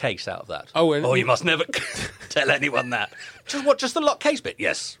locked case out of that. Oh, you must never tell anyone that. Just the locked case bit?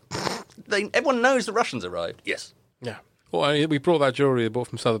 Yes. Everyone knows the Russians arrived. Yes. Yeah. Well, we brought that jewellery we bought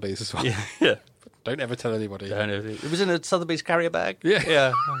from Sotheby's as well. Yeah. Don't ever tell anybody. It was in a Sotheby's carrier bag. Yeah.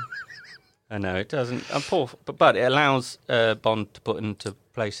 Yeah. I know, it doesn't. I'm poor, but it allows Bond to put into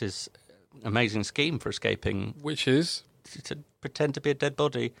place his amazing scheme for escaping. Which is? To pretend to be a dead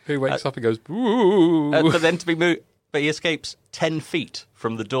body. Who wakes up and goes, ooh. But then to be moved. But he escapes 10 feet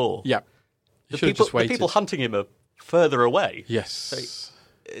from the door. Yeah. The people hunting him are further away. Yes.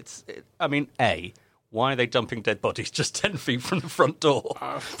 So why are they dumping dead bodies just 10 feet from the front door?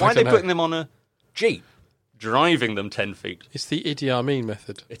 Why are they putting them on a jeep, driving them 10 feet? It's the Idi Amin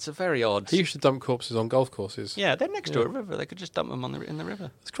method. It's a very odd... He used to dump corpses on golf courses. Yeah, they're next to a river. They could just dump them in the river.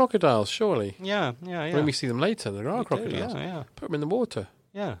 It's crocodiles, surely. Yeah. When we see them later, there are crocodiles. Yeah. Put them in the water.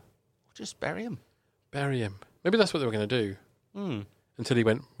 Yeah. Just bury them. Bury him. Maybe that's what they were going to do. Until he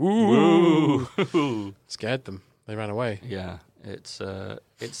went, woo! Scared them. They ran away. Yeah. It's a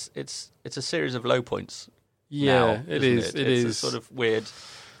series of low points. Yeah, now, it is. It is. Sort of weird.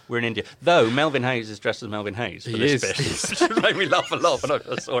 We're in India. Though Melvin Hayes is dressed as Melvin Hayes for this bit. It made me laugh a lot when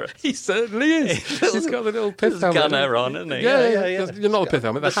I saw it. He certainly is. He's got the little pith helmet. Gunner on, isn't he? Yeah. You're not the pith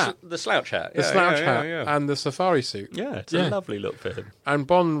helmet, the hat. The slouch hat. The slouch hat and the safari suit. Yeah, it's a lovely look for him. And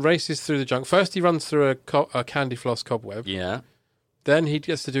Bond races through the junk. First he runs through a candy floss cobweb. Yeah. Then he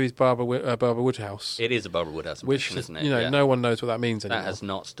gets to do his Barbara Woodhouse. It is a Barbara Woodhouse impression, isn't it? No one knows what that means anymore. That has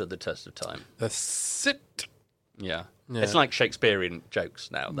not stood the test of time. The sit. Yeah. It's like Shakespearean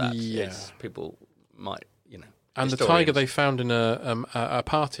jokes now. That people might, And historians. the tiger they found in a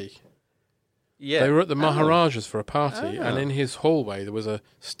party. Yeah. They were at the Maharaja's for a party, and in his hallway there was a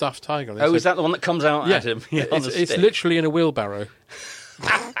stuffed tiger. Is that the one that comes out at him? Yeah, it's literally in a wheelbarrow.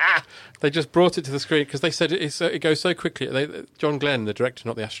 They just brought it to the screen because they said it goes so quickly. John Glenn, the director,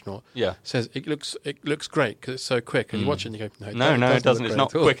 not the astronaut, says it looks great because it's so quick. And you watch it and you go, no, it doesn't. It's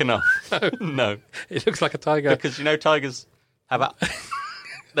not quick enough. No, it looks like a tiger because tigers have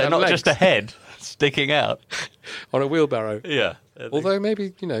they're not legs. Just a head sticking out on a wheelbarrow. Yeah. Although maybe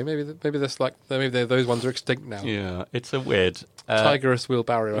those ones are extinct now. Yeah, it's a weird tigerous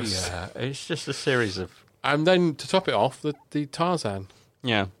wheelbarrows. Yeah, it's just a series of. And then to top it off, the Tarzan.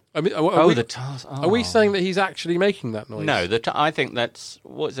 Yeah. I mean, the Tarzan. Are we saying that he's actually making that noise? No, I think that's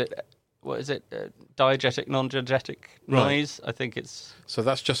what is it? Diegetic, non-diegetic noise. Right. I think it's. So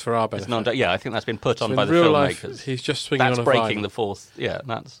that's just for our benefit. I think that's been put on by the real filmmakers. Life, he's just swinging on a vine. That's breaking the fourth. Yeah,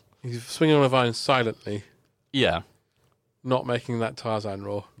 that's. He's swinging on a vine silently. Yeah. Not making that Tarzan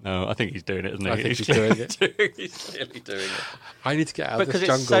roar. No, I think he's doing it, isn't he? I think he's doing it. He's clearly doing it. I need to get out of this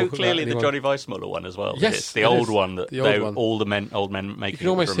jungle. Because it's so clearly the Johnny Weissmuller one as well. Yes, it's the old one that all the old men making. You can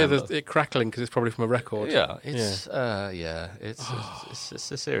almost hear it crackling because it's probably from a record. Yeah, it's a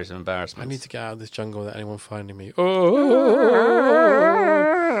series of embarrassments. I need to get out of this jungle without anyone finding me.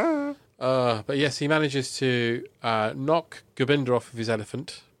 But yes, he manages to knock Govinda off of his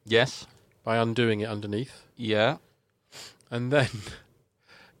elephant. Yes, by undoing it underneath. Yeah. And then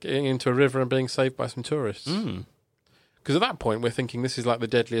getting into a river and being saved by some tourists. Because at that point, we're thinking this is like the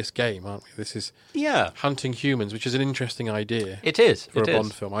deadliest game, aren't we? This is hunting humans, which is an interesting idea. It is. For a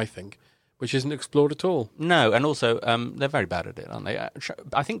Bond film, I think, which isn't explored at all. No, and also they're very bad at it, aren't they?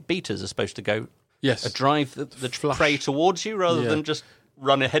 I think beaters are supposed to go drive the prey towards you rather than just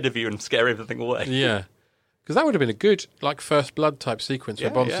run ahead of you and scare everything away. Yeah. Because that would have been a good First Blood type sequence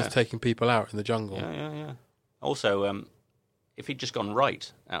where Bond's just taking people out in the jungle. Yeah. Also, if he'd just gone right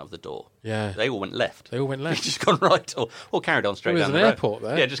out of the door, they all went left. He'd just gone right or carried on straight down the road. There was an airport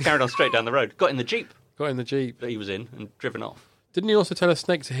there. Yeah, just carried on straight down the road. Got in the Jeep that he was in and driven off. Didn't he also tell a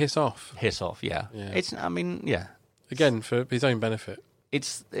snake to hiss off? Hiss off, yeah. It's, Again, for his own benefit.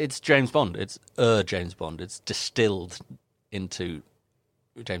 It's James Bond. It's James Bond. It's distilled into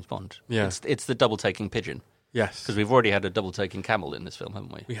James Bond. Yeah. It's the double-taking pigeon. Yes. Because we've already had a double-taking camel in this film,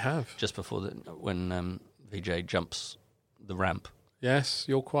 haven't we? We have. Just before when VJ jumps the ramp. Yes,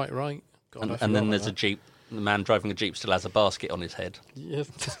 you're quite right. God, And then there's a Jeep. The man driving a Jeep still has a basket on his head. Yes.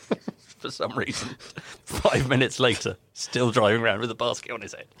 For some reason. 5 minutes later, still driving around with a basket on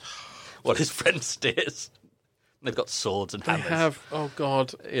his head. While his friend steers. They've got swords and hammers. They have. Oh,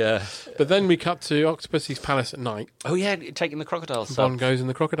 God. Yeah. But then we cut to Octopussy's palace at night. Oh, yeah, taking the crocodile sub. Bond goes in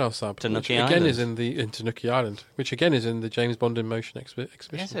the crocodile sub. To which Nookie again Island. is into Nookie Island, which again is in the James Bond in Motion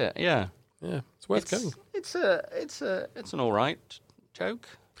exhibition. Is it? Yeah. Yeah, it's worth going. It's an all right joke.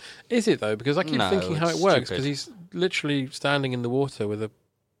 Is it, though? Because I keep thinking how it it's works, stupid. because he's literally standing in the water with a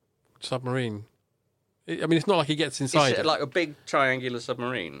submarine. I mean, it's not like he gets inside Is it like a big triangular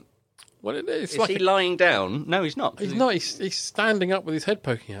submarine? Well, it's Is like he lying down? No, he's not. He's not. He's standing up with his head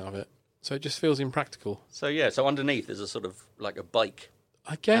poking out of it. So it just feels impractical. So, yeah, so underneath is a sort of like a bike.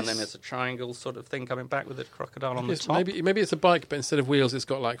 I guess. And then there's a triangle sort of thing coming back with a crocodile on the Yes, top. maybe it's a bike, but instead of wheels, it's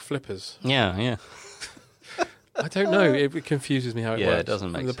got like flippers. Yeah, yeah. I don't know. It confuses me how it Yeah, works. it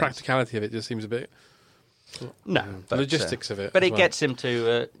doesn't make the sense. practicality of it just seems a bit. No, the logistics of it. But as it well. gets him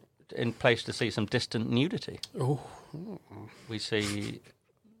to in place to see some distant nudity. Oh, we see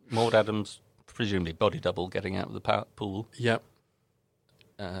Maud Adams, presumably body double, getting out of the pool. Yep.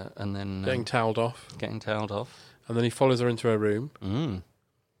 And then Getting towelled off. Getting towelled off. And then he follows her into her room. And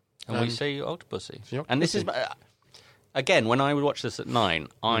we see Octopussy. See And this is again, when I would watch this at 9,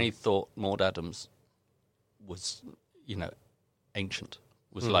 I Mm. thought Maud Adams was, ancient.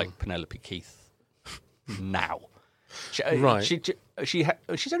 Was like Penelope Keith now. Right.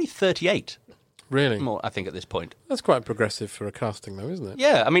 She's only 38. Really? More, I think, at this point. That's quite progressive for a casting, though, isn't it?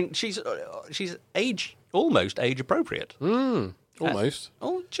 Yeah, I mean, she's almost age appropriate. Almost.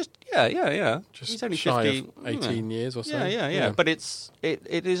 Just yeah. Just She's only shy 50, of 18 years or so. Yeah. But it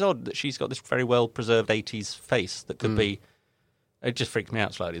is odd that she's got this very well preserved 80s face that could be. It just freaks me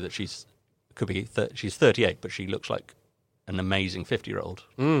out slightly that she's 38, but she looks like an amazing 50-year-old.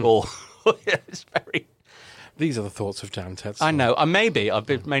 Or it's very. These are the thoughts of Dan Tetzel. I know.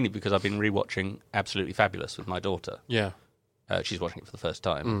 Mainly because I've been rewatching Absolutely Fabulous with my daughter. Yeah. She's watching it for the first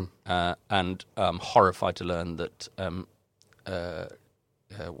time, and horrified to learn that.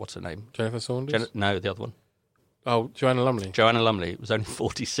 What's her name? Jennifer Saunders? No, the other one. Oh, Joanna Lumley. Joanna Lumley was only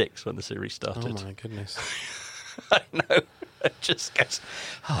 46 when the series started. Oh, my goodness. I know. It just gets...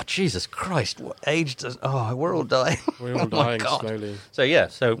 Oh, Jesus Christ. What age does... Oh, we're all dying. We're all Oh, my dying God. slowly. So, yeah.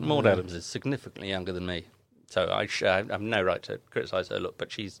 So, Maud Adams is significantly younger than me. So, I have no right to criticise her look.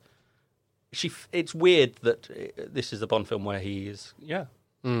 But it's weird that this is the Bond film where he is... Yeah.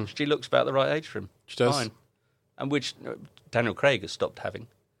 She looks about the right age for him. She does. Fine. And which Daniel Craig has stopped having.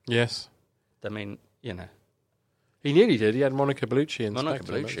 Yes. I mean, He nearly did. He had Monica Bellucci in Monica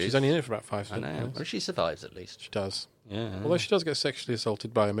Spectre, but Bellucci. she's only in it for about 5 I know. minutes. Well, she survives at least. She does. Yeah. Although she does get sexually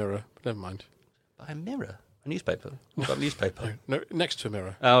assaulted by a mirror, but never mind. By a mirror? A newspaper? What about a newspaper? No, next to a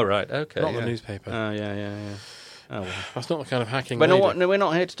mirror. Oh, right. Okay. Not yeah. the newspaper. Oh, yeah. Oh, well. That's not the kind of hacking. But lady. no, we're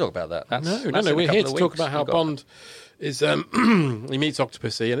not here to talk about that. That's No, in a we're couple here of to talk weeks. about how We've got- Bond is. He meets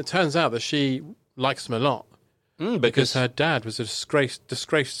Octopussy, and it turns out that she likes him a lot because her dad was a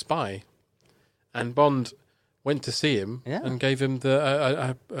disgraced spy, and Bond went to see him and gave him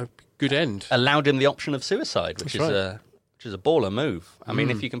a good end. allowed him the option of suicide, which That's is a baller move. I mean,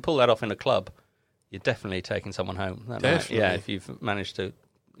 if you can pull that off in a club, you're definitely taking someone home. That night. Definitely. Yeah, if you've managed to,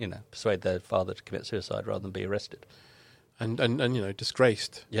 persuade their father to commit suicide rather than be arrested. And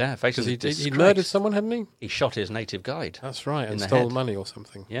disgraced. Yeah, Because basically he murdered someone, hadn't he? He shot his native guide. That's right, in and the stole head. money or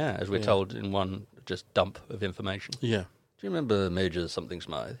something. Yeah, as we're told in one just dump of information. Yeah. Do you remember Major something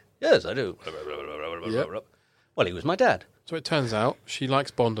Smythe? Yes, I do. Yep. Well, he was my dad. So it turns out she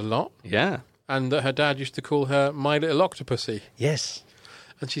likes Bond a lot, Yeah. and that her dad used to call her My Little Octopussy. Yes.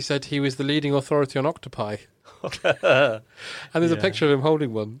 And she said he was the leading authority on octopi. And there's a picture of him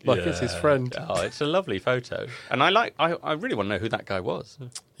holding one, like it's his friend. Oh, it's a lovely photo. And I really want to know who that guy was.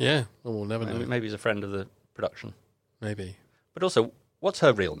 Yeah, well, we'll never know. Maybe he's a friend of the production. Maybe. But also, what's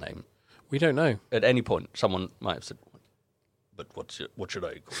her real name? We don't know. At any point, someone might have said, but what should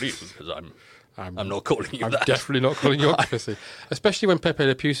I call you? Because I'm not calling you I'm that. definitely not calling you Octopussy. Especially when Pepe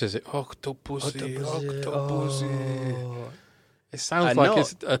Le Pew says it. Octopussy. It sounds like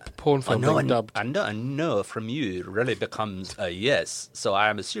it's a porn film being dubbed. I know from you it really becomes a yes. So I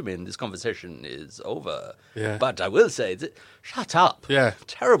am assuming this conversation is over. Yeah. But I will say, shut up. Yeah.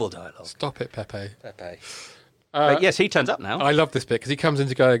 Terrible dialogue. Stop it, Pepe. But yes, he turns up now. I love this bit because he comes in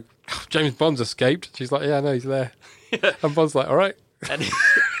to go, James Bond's escaped. She's like, yeah, no, he's there. And Bond's like, all right. And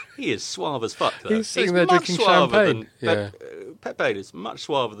he is suave as fuck, though. He's sitting there much drinking suaver champagne. Than, Pet Bailey is much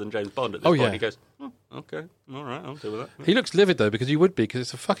suaver than James Bond at this Oh, point. yeah. He goes, okay, all right, I'll deal with that. He looks livid, though, because you would be, because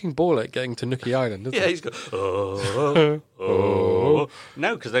it's a fucking ball at getting to Nookie Island, isn't Yeah, it? he's got, oh.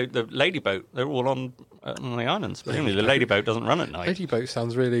 No, because the lady boat, they're all on the islands. Presumably the lady boat doesn't run at night. Lady boat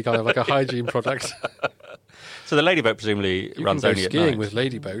sounds really kind of like a hygiene product. So the lady boat presumably You runs can go only at skiing night. with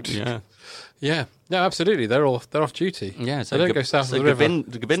lady boat. Yeah. Yeah. No, absolutely. They're off duty. Yeah, so they don't go south of the river.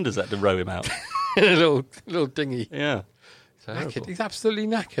 Gobinda's had to row him out. In a little dinghy. Yeah. Knackered. He's absolutely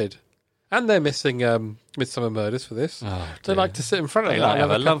knackered. And they're missing Midsummer Murders for this. They like to sit in front of They it. like and have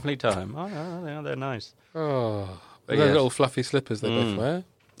a cup- lovely time. Oh, yeah, they're nice. Oh, But those yes. little fluffy slippers they both wear.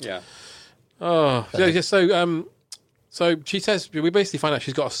 Yeah. Oh, so she says we basically find out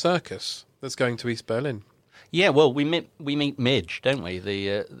she's got a circus that's going to East Berlin. Yeah, well, we meet Midge, don't we?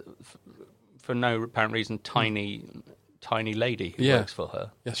 The for no apparent reason, tiny lady who works for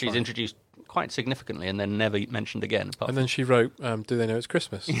her. That's She's right. introduced quite significantly and then never mentioned again. And then she wrote, "Do they know it's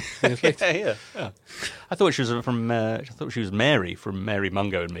Christmas?" yeah. I thought she was Mary from Mary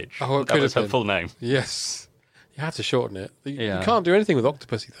Mungo and Midge. Oh, it that could was have her been. full name. Yes, you had to shorten it. You Yeah. can't do anything with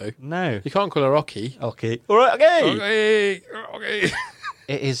Octopussy though. No, you can't call her Ocky. Okay, all right, okay. Okay.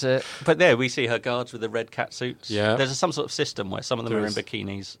 It is, but there we see her guards with the red cat suits. Yeah. There's some sort of system where some of them There are is. in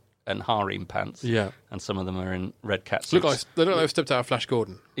bikinis and harem pants. Yeah. And some of them are in red cat suits. They look like they've stepped out of Flash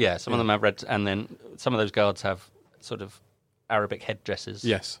Gordon. Yeah, some of them have red, and then some of those guards have sort of Arabic headdresses.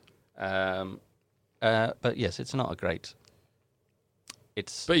 Yes. But yes, it's not a great.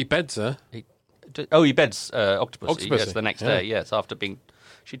 But he beds her. He beds Octopussy. Yes, the next day. Yes, after being,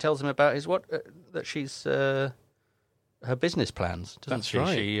 she tells him about his that she's her business plans. Doesn't That's she?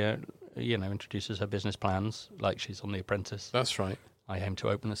 right. She introduces her business plans like she's on The Apprentice. That's right. I aim to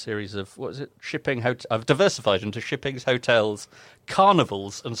open a series of I've diversified into shippings, hotels,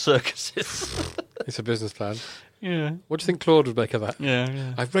 carnivals, and circuses. It's a business plan. Yeah. What do you think Claude would make of that?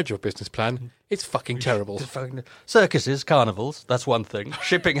 Yeah. I've read your business plan. It's fucking terrible. Circuses, carnivals, that's one thing.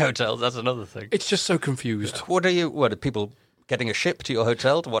 Shipping hotels, that's another thing. It's just so confused. What are people getting a ship to your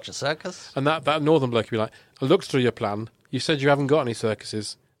hotel to watch a circus? And that northern bloke would be like, I looked through your plan. You said you haven't got any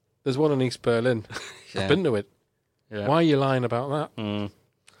circuses. There's one in East Berlin. Yeah. I've been to it. Yeah. Why are you lying about that?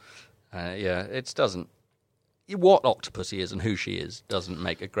 Yeah, it doesn't. What Octopussy is and who she is doesn't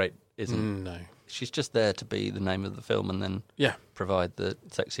make a great. No. She's just there to be the name of the film and then provide the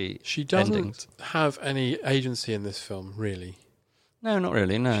sexy She doesn't endings. have any agency in this film, really. No, not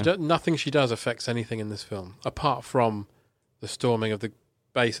really, no. Nothing she does affects anything in this film, apart from the storming of the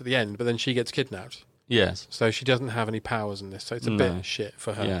base at the end, but then she gets kidnapped. Yes. So she doesn't have any powers in this, so it's a bit shit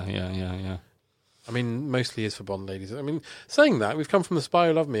for her. Yeah. I mean, mostly is for Bond ladies. I mean, saying that, we've come from The Spy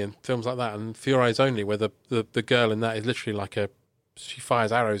Who Loved Me and films like that, and For Your Eyes Only, where the girl in that is literally like she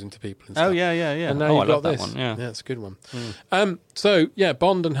fires arrows into people and stuff. Oh, yeah. And now I you've got love that this. one, yeah. It's a good one. So,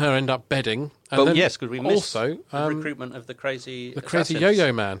 Bond and her end up bedding. And But then yes, because we missed also the recruitment of the crazy crazy assassins.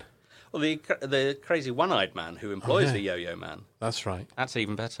 yo-yo man. Well, the crazy one-eyed man who employs the yo-yo man. That's right. That's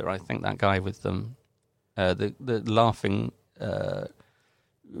even better. I think that guy with the laughing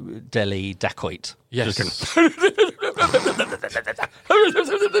Delhi dacoit. Yes. Just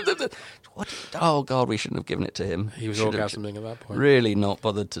what? Oh God, we shouldn't have given it to him. He was Should have orgasming at that point. Really not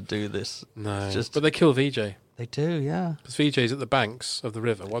bothered to do this. No. But they kill VJ. They do, yeah. Because VJ's at the banks of the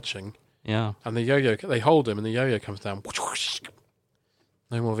river watching. Yeah. And the yo-yo, they hold him and the yo-yo comes down.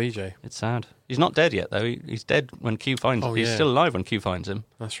 No more VJ. It's sad. He's not dead yet, though. He's dead when Q finds him. Oh, He's yeah. still alive when Q finds him.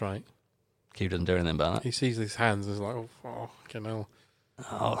 That's right. Q doesn't do anything about that. He sees his hands and is like, fucking hell.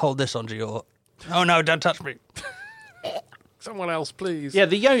 I'll hold this onto your... Oh, no, don't touch me. Someone else, please. Yeah,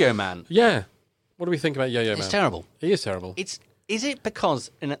 the yo-yo man. Yeah. What do we think about Yo-Yo Man? It's terrible. He is terrible. Is it because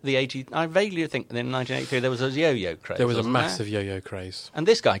in the 80s... I vaguely think that in 1983 there was a yo-yo craze. There was a wasn't massive yo-yo craze. And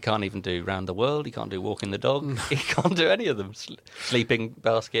this guy can't even do Round the World. He can't do Walking the Dog. He can't do any of them. Sleeping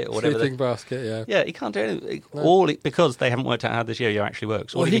Basket or whatever. Sleeping Basket, yeah. Yeah, he can't do anything. Because they haven't worked out how this yo-yo actually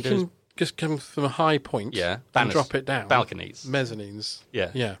works. All Well, he do is can just come from a high point and banners, drop it down. Balconies. Mezzanines. Yeah.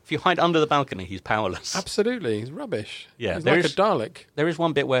 Yeah. If you hide under the balcony, he's powerless. Absolutely. He's rubbish. Yeah. He's like a Dalek. There is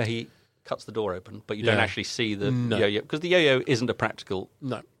one bit where he cuts the door open, but you don't actually see the yo-yo. Because the yo-yo isn't a practical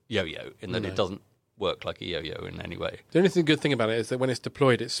yo-yo in that it doesn't work like a yo-yo in any way. The only good thing about it is that when it's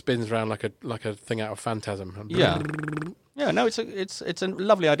deployed, it spins around like a thing out of Phantasm. Yeah. Yeah, no, it's a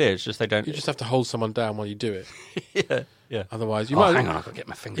lovely idea. It's just they don't... You just have to hold someone down while you do it. Yeah. Otherwise, you hang on, I've got to get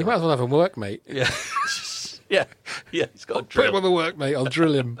my finger You might as well have a workmate. Yeah. Yeah, he's got a Put drill. him on the workmate, I'll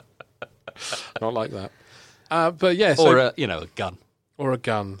drill him. Not like that. But yeah, Or, a gun. Or a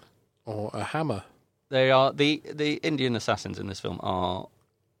gun. Or a hammer. They are the Indian assassins in this film are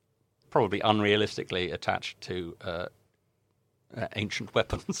probably unrealistically attached to ancient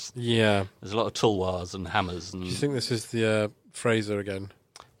weapons. Yeah. There's a lot of tulwars and hammers. And Do you think this is the Fraser again?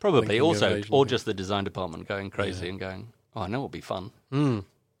 probably Thinking also, of Asian or things. just the design department going crazy and going, "Oh, I know it'll be fun." Mm.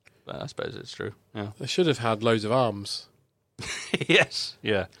 But I suppose it's true. Yeah. They should have had loads of arms. Yes.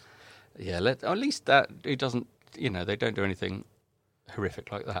 Yeah. Yeah. At least that he doesn't. You know, they don't do anything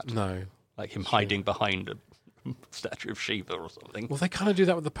horrific like that. No. Like him hiding behind a statue of Shiva or something. Well, they kind of do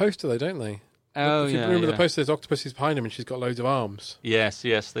that with the poster, though, don't they? Oh, if you yeah, remember yeah. the poster, there's octopuses behind him, and she's got loads of arms. Yes,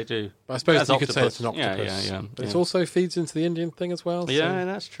 they do. But I suppose That's you could say it's an octopus. octopus. Yeah. But it also feeds into the Indian thing as well. Yeah,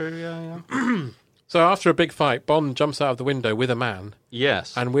 that's true. Yeah. So after a big fight, Bond jumps out of the window with a man.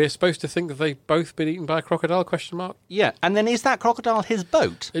 Yes. And we're supposed to think that they've both been eaten by a crocodile, question mark? Yeah, and then is that crocodile his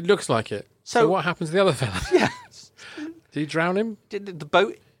boat? It looks like it. So what happens to the other fella? Yeah. Did he drown him? Did the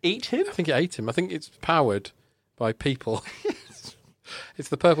boat eat him? I think it ate him. I think it's powered by people. It's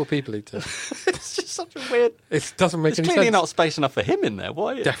the purple people eater. It's just such a weird... It doesn't make There's any clearly sense. not space enough for him in there.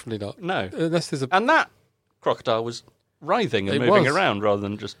 Why? Definitely not. No. Unless there's a... And that crocodile was writhing and It moving was. around rather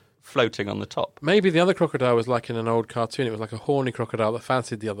than just floating on the top. Maybe the other crocodile was like in an old cartoon. It was like a horny crocodile that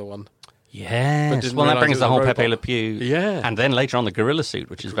fancied the other one. Yes. didn't Well, that realise brings it the was a whole robot. Pepe Le Pew. Yeah. And then later on the gorilla suit,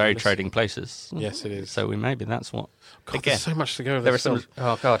 which is very trading places. Yes, it is. So maybe that's what... God, Again, there's so much to go over there are this some... film.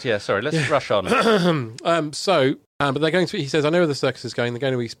 Oh, God, yeah, sorry. Let's rush on. But they're going to... He says, I know where the circus is going. They're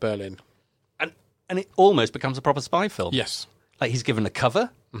going to East Berlin. And it almost becomes a proper spy film. Yes. Like he's given a cover.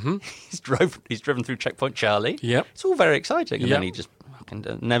 Mm-hmm. He's driven through Checkpoint Charlie. Yep. It's all very exciting. And Yep. then he just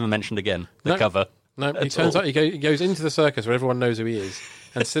fucking never mentioned again the No. cover. No, he That's turns all. out he goes into the circus where everyone knows who he is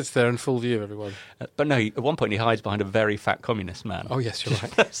and sits there in full view of everyone. But no, at one point he hides behind a very fat communist man. Oh, yes, you're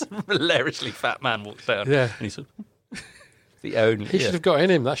right. That's a hilariously fat man walks down. Yeah. And he's sort of the only... He should have got in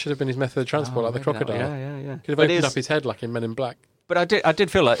him. That should have been his method of transport, like the maybe that- crocodile. yeah. Could have But opened up his head like in Men in Black. But I did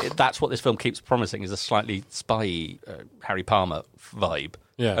feel like that's what this film keeps promising, is a slightly spy Harry Palmer vibe.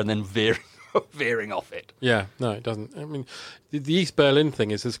 Yeah. And then veering off it. Yeah, no, it doesn't. I mean, the East Berlin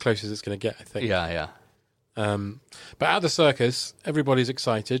thing is as close as it's going to get, I think. Yeah. But at the circus, everybody's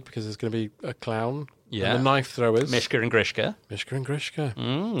excited because there's going to be a clown. Yeah. And the knife throwers. Mishka and Grishka. Mishka and Grishka.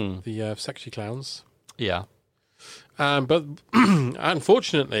 Mm. The sexy clowns. Yeah. But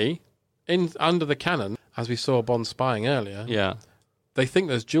unfortunately, under the cannon, as we saw Bond spying earlier, Yeah. they think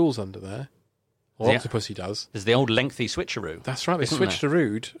there's jewels under there. Or Yeah. Octopussy does. There's the old lengthy switcheroo. That's right. They Isn't switched there? to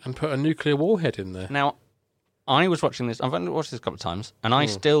Rude and put a nuclear warhead in there. Now, I was watching this. I've only watched this a couple of times, and I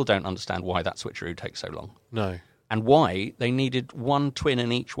still don't understand why that switcheroo takes so long, No. and why they needed one twin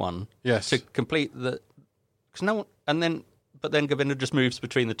in each one. Yes. To complete the. Because no one, but then Govinda just moves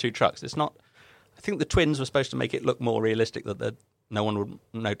between the two trucks. It's not. I think the twins were supposed to make it look more realistic that no one would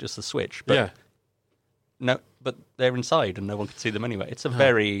notice the switch. But Yeah. No, but they're inside and no one can see them anyway. It's a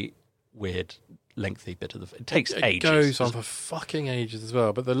very weird, lengthy bit of the. It takes It ages. goes on for fucking ages as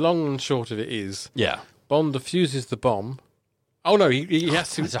well. But the long and short of it is, Yeah. Bond defuses the bomb. Oh no, he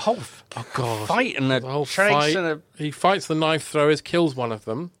has to. There's a whole Oh god, fight and a the whole chase fight. and a. He fights the knife throwers, kills one of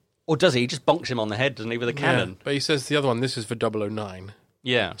them. Or does he? He just bonks him on the head, doesn't he, with a cannon? Yeah, but he says to the other one, "This is for 009."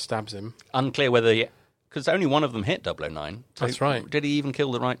 Yeah. Stabs him. Unclear whether he. Because only one of them hit 009. So That's right. Did he even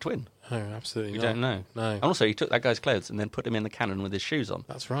kill the right twin? No, absolutely We not. don't know. No. And also, he took that guy's clothes and then put him in the cannon with his shoes on.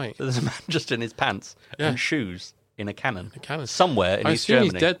 That's right. So there's a man just in his pants Yeah. and shoes in a cannon. A cannon. Somewhere in I East assume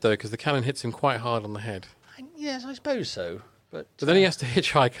Germany. he's dead though, because the cannon hits him quite hard on the head. Yes, I suppose so. But then he has to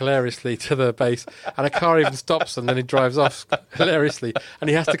hitchhike hilariously to the base, and a car even stops, and then he drives off hilariously, and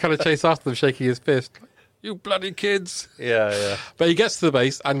he has to kind of chase after them, shaking his fist. You bloody kids! Yeah. But he gets to the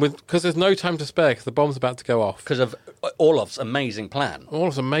base, and because there's no time to spare, because the bomb's about to go off. Because of Orlov's amazing plan.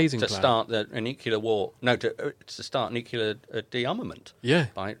 Orlov's amazing to plan. start a nuclear war. No, to start nuclear de-armament. Yeah.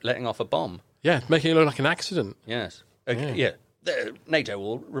 By letting off a bomb. Yeah, making it look like an accident. Yes. Yeah. Yeah. NATO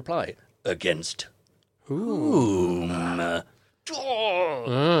will reply against whom?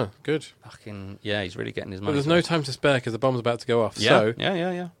 Good. Fucking yeah, he's really getting his But money. there's no time to spare because the bomb's about to go off. Yeah. So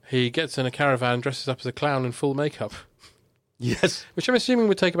Yeah. he gets in a caravan, dresses up as a clown in full makeup, Yes. which I'm assuming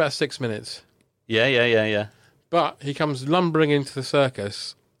would take about 6 minutes. Yeah. But he comes lumbering into the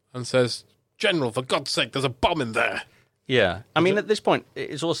circus and says, "General, for God's sake, there's a bomb in there." Yeah. I mean, at this point,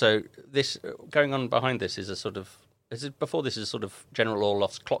 it's also this going on behind this is a sort of before this is sort of General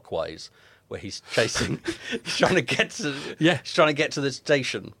Orlov's Clockwise, where he's chasing, he's trying to get to he's trying to get to the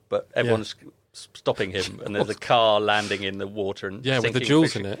station, but everyone's stopping him, and there's a car landing in the water and with the sinking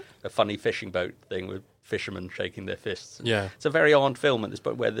jewels fishing- in it. a funny fishing boat thing with fishermen shaking their fists. Yeah. It's a very odd film at this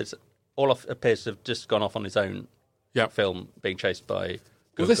point where Orlov appears to have just gone off on his own. Yep. Film being chased by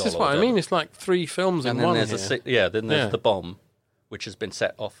Well, this is what I mean. It's like 3 films in one here. Then there's the bomb, which has been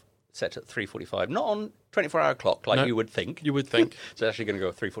set at 3:45, not on 24-hour clock like you would think. You would think. It's actually going to go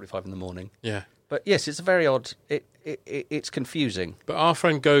at 3:45 in the morning. Yeah. But yes, it's a very odd. It's confusing. But our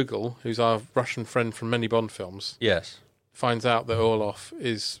friend Gogol, who's our Russian friend from many Bond films, finds out that Orlov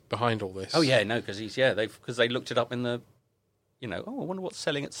is behind all this. Oh yeah, no, because they looked it up in the. I wonder what's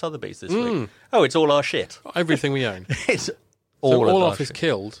selling at Sotheby's this week. Oh, it's all our shit. Everything we own. It's so all of Orlov our is shit.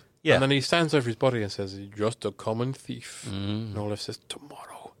 killed, Yeah. and then he stands over his body and says, "He's just a common thief." And Orlov says,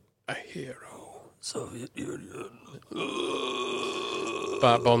 "Tomorrow, a hero." Soviet Union.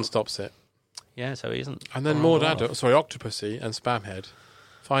 But Bond stops it. Yeah, so he isn't. And then Octopussy and Spamhead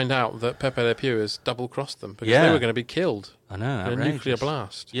find out that Pepe Le Pew has double-crossed them because they were going to be killed. I know, in a nuclear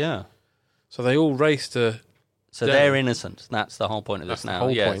blast. Yeah. So they all race to... So they're innocent. That's the whole point of this That's the now.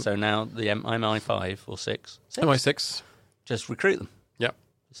 whole Yeah, point. so now the MI5 or 6. MI6. Just recruit them. Yep.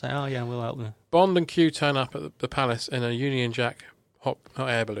 Say, oh, yeah, we'll help them. Bond and Q turn up at the palace in a Union Jack hot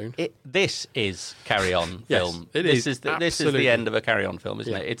air balloon. This is Carry-On Yes, film. it this is. This is Absolutely. the end of a Carry-On film,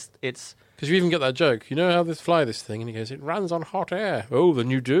 isn't it? It's because you even get that joke. You know how this thing? And he goes, "It runs on hot air." Oh, then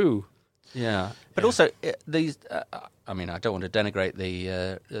you do. Yeah, but also these. I mean, I don't want to denigrate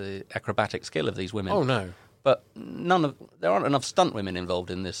the acrobatic skill of these women. Oh no. But there aren't enough stunt women involved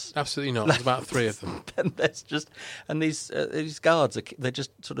in this. Absolutely not. There's about 3 of them. and these guards they're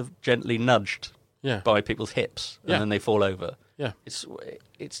just sort of gently nudged by people's hips, and then they fall over. Yeah,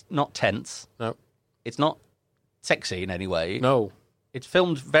 it's not tense. No, it's not sexy in any way. No, it's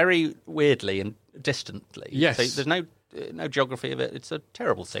filmed very weirdly and distantly. Yes, so there's no geography of it. It's a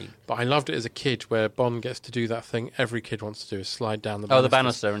terrible scene. But I loved it as a kid, where Bond gets to do that thing every kid wants to do: is slide down the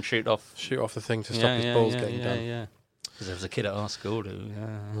banister and shoot off the thing to stop his balls getting done. Yeah, because there was a kid at our school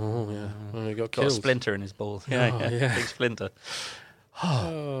who he got a splinter in his balls. Big splinter.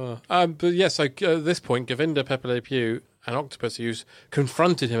 But yes, so at this point, Govinda, Pepe Le Pew, and Octopussy, who's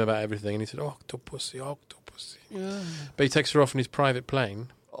confronted him about everything, and he said, "Octopussy, Octopussy." Yeah. But he takes her off in his private plane,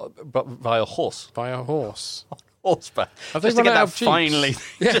 but via horse. Horseback. Have they just to run get out that of Jeeps? finally.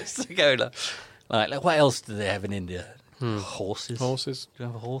 Yeah. Just to go like what else do they have in India? Horses. Horses. Do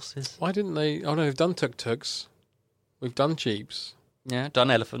you have horses? Why didn't they? Oh no, they've done tuk-tuks. We've done jeeps. Yeah, done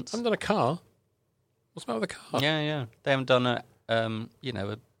elephants. Haven't done a car. What's the matter with the car? Yeah. They haven't done a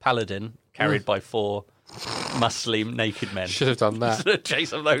paladin carried by 4 muscly naked men. Should have done that.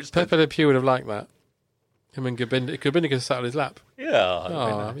 Chase of those. Pepe Le Pew would have liked that. Him and Govinda could have sat on his lap. Yeah.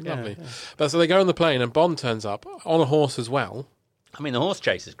 That'd be lovely. Yeah. But so they go on the plane, and Bond turns up on a horse as well. I mean, the horse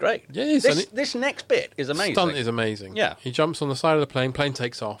chase is great. Yes, this next bit is amazing. Stunt is amazing. Yeah. He jumps on the side of the plane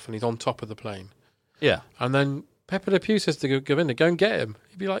takes off, and he's on top of the plane. Yeah. And then Pepe Le Pew says to Govinda, "Go and get him."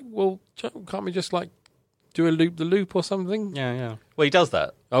 He'd be like, "Well, can't we just do a loop or something?" Yeah. Well, he does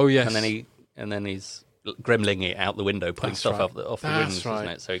that. Oh yes. And then he's gremling it out the window, putting stuff off the wings, right. isn't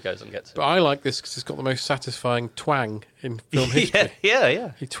it? So he goes and gets it. But I like this because it's got the most satisfying twang in film history.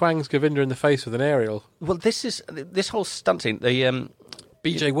 Yeah. He twangs Govinda in the face with an aerial. Well, this whole stunt scene. The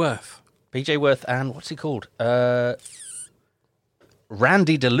B.J. Worth, and what's he called? Randy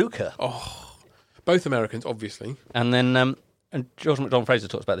DeLuca. Oh, both Americans, obviously. And then and George MacDonald Fraser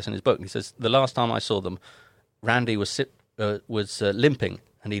talks about this in his book. He says the last time I saw them, Randy was limping.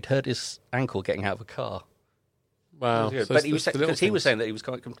 And he'd hurt his ankle getting out of a car. Wow! So but he was saying that he was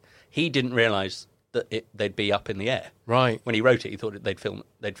he didn't realise that they'd be up in the air. Right. When he wrote it, he thought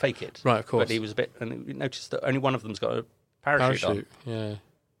they'd fake it. Right, of course. But he was and he noticed that only one of them's got a parachute on. Yeah.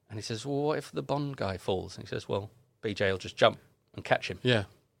 And he says, "Well, what if the Bond guy falls?" And he says, "Well, BJ will just jump and catch him." Yeah.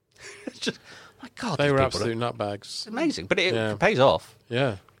 It's just, my God, they were absolute nutbags. It's amazing, but it pays off.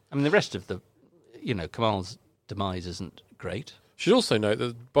 Yeah. I mean, the rest of the, Kamal's demise isn't great. Should also note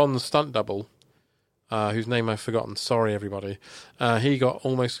that Bond's stunt double, whose name I've forgotten, sorry everybody, he got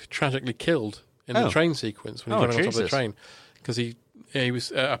almost tragically killed in the train sequence when he was on top of the train because he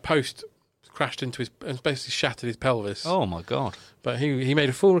was a post crashed into and basically shattered his pelvis. Oh my God! But he made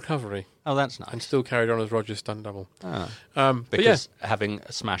a full recovery. Oh, that's nice. And still carried on as Roger's stunt double. Because having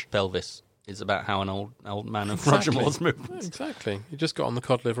a smashed pelvis is about how an old man of Roger Moore's movements. Exactly. He just got on the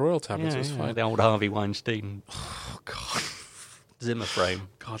cod liver oil tablets. It's fine. The old Harvey Weinstein. Oh God. Zimmer frame.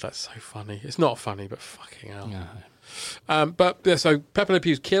 God, that's so funny. It's not funny, but fucking hell. Yeah. So Pepe Le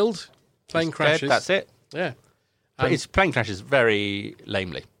Pew's killed. Plane crashes. Dead, that's it. Yeah. But his plane crashes very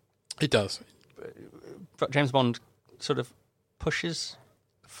lamely. It does. James Bond sort of pushes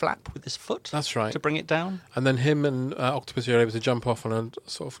a flap with his foot. That's right. To bring it down. And then him and Octopussy are able to jump off on a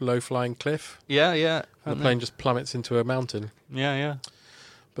sort of low-flying cliff. Yeah. And the plane just plummets into a mountain. Yeah.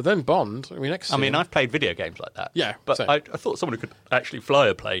 But then Bond, we next see him. I've played video games like that. Yeah, but same. I thought someone could actually fly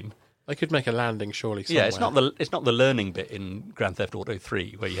a plane. They could make a landing, surely. Somewhere. Yeah, it's not the learning bit in Grand Theft Auto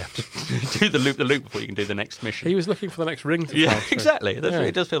 3 where you have to do the loop before you can do the next mission. He was looking for the next ring to Yeah, fly through. exactly. Yeah.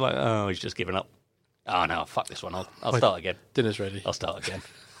 It does feel like, oh, he's just given up. Oh no, fuck this one. I'll start again. Dinner's ready. I'll start again.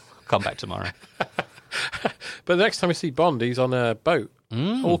 Come back tomorrow. But the next time we see Bond, he's on a boat,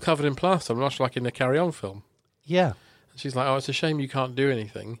 all covered in plaster, much like in the Carry On film. Yeah. And she's like, "Oh, it's a shame you can't do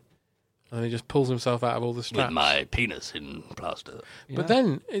anything." And then he just pulls himself out of all the straps. With my penis in plaster. But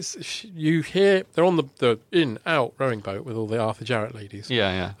then you hear they're on the in-out rowing boat with all the Arthur Jarrett ladies.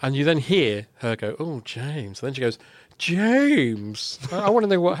 Yeah. And you then hear her go, "Oh, James." And then she goes, "James." I want to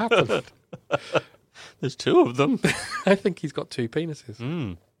know what happened. There's two of them. I think he's got two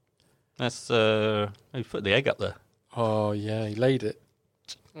penises. That's he put the egg up there. Oh yeah, he laid it.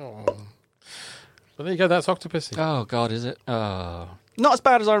 Oh. But there you go. That's Octopussy. Oh God, is it? Oh, not as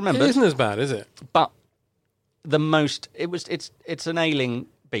bad as I remember. It isn't as bad, is it? But it's an ailing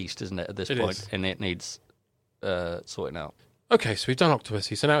beast, isn't it? At this point, and it needs sorting out. Okay, so we've done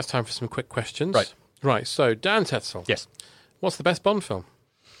Octopussy. So now it's time for some quick questions. Right. So Dan Tetzel. Yes. What's the best Bond film?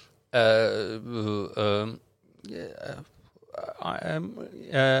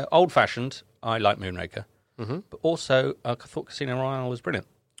 Old-fashioned. I like Moonraker, but also I thought Casino Royale was brilliant.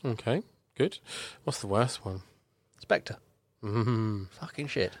 Okay, good. What's the worst one? Spectre. Fucking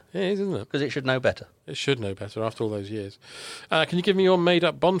shit. It is, isn't it? Because it should know better. It should know better after all those years. Can you give me your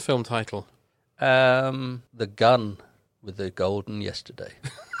made-up Bond film title? The Gun with the Golden Yesterday.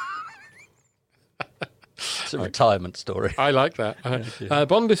 It's a retirement story. I like that.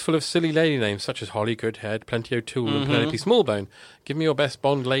 Bond is full of silly lady names such as Holly Goodhead, Plenty O'Toole, and Penelope Smallbone. Give me your best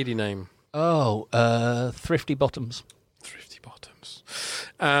Bond lady name. Oh, Thrifty Bottoms. Thrifty Bottoms.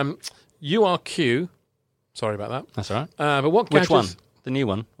 URQ. Sorry about that. That's all right. But what Which gadgets... one? The new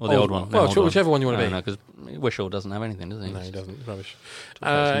one or the old one? Well, whichever one you want to be. No, because Wishaw doesn't have anything, does he? No, he doesn't. It's rubbish.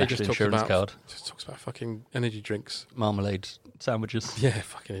 He just talks insurance card. Just talks about fucking energy drinks. Marmalade sandwiches. Yeah,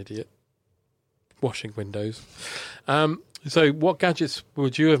 fucking idiot. Washing windows. So what gadgets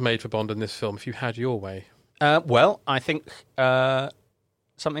would you have made for Bond in this film if you had your way? Well, I think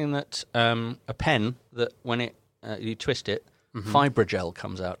something that a pen that when you twist it, Fibrogel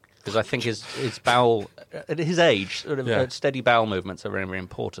comes out. Because I think his bowel, at his age, steady bowel movements are very, very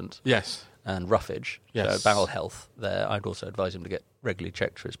important. Yes. And roughage. Yes. So bowel health there. I'd also advise him to get regularly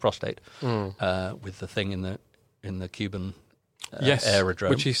checked for his prostate with the thing in the Cuban aerodrome.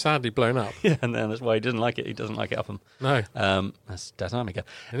 Which he's sadly blown up. Yeah, and then that's why he doesn't like it. He doesn't like it up him. No. That's Daznamica.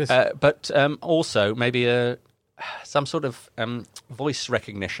 It is. But also maybe some sort of voice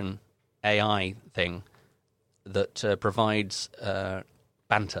recognition AI thing that provides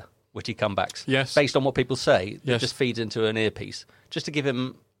banter, witty comebacks, based on what people say. That just feeds into an earpiece, just to give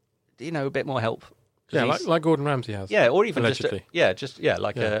him, a bit more help. Yeah, like Gordon Ramsay has. Yeah, or even allegedly.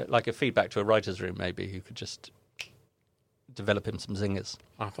 like a feedback to a writer's room, maybe who could just develop him some zingers.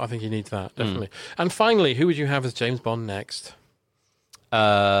 I think he needs that, definitely. And finally, who would you have as James Bond next?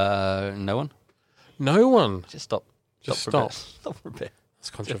 No one. No one. Just stop. Stop for a bit. That's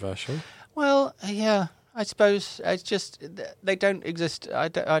controversial. Well, yeah. I suppose it's just they don't exist. I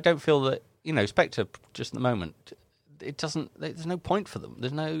don't feel that Spectre just at the moment. It doesn't. There's no point for them.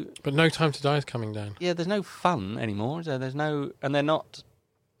 There's no. But No Time to Die is coming down. Yeah, there's no fun anymore. So there's no, and they're not.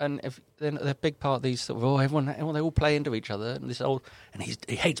 And if they're a big part of these sort of everyone they all play into each other. And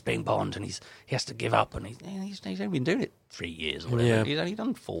he hates being Bond, and he has to give up, and he's only been doing it 3 years or whatever. Yeah. He's only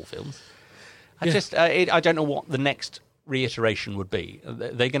done 4 films. I don't know what the next reiteration would be.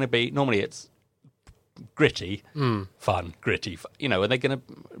 They're going to be normally it's gritty, fun, gritty. Are they going to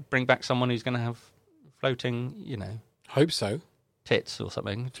bring back someone who's going to have floating, Hope so. Tits or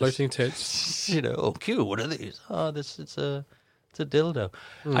something. Floating tits. Oh, Q, what are these? Oh, it's a dildo.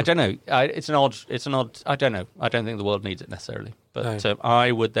 I don't know. It's an odd. I don't know. I don't think the world needs it necessarily. But No.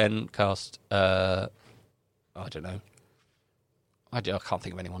 I would then cast. I don't know. I can't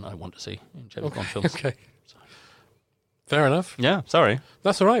think of anyone I want to see in James Bond films. Okay. Fair enough. Yeah, sorry.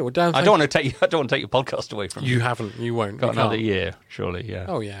 That's all right. Well, Dan, I don't want to take your podcast away from you. You haven't. You won't. Got You another can't. year, surely. Yeah.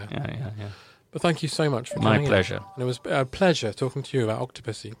 Oh yeah. Yeah. But thank you so much for My coming in. pleasure. And it was a pleasure talking to you about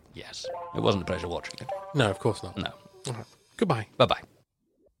Octopussy. Yes. It wasn't a pleasure watching it. No, of course not. No. All right. Goodbye. Bye-bye.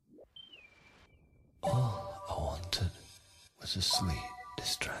 All I wanted was a sweet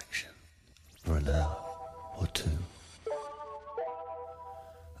distraction for an hour or two.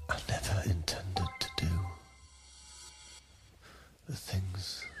 I never intended to do the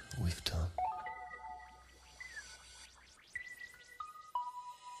things we've done.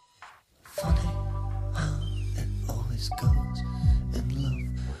 Funny how it always goes in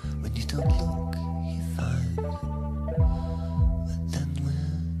love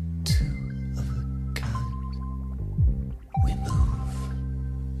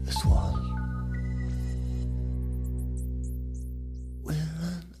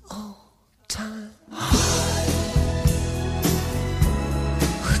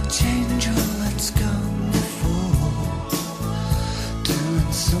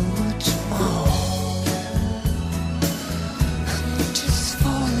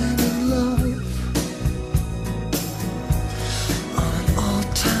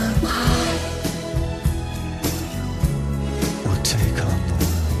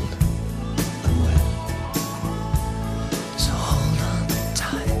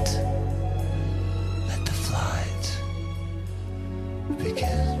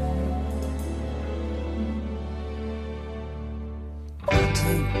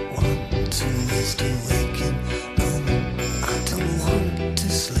soul is still waking. No, I don't want to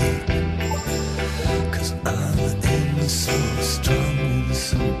sleep. 'Cause I'm in so strong and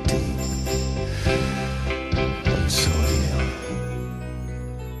so deep. And so are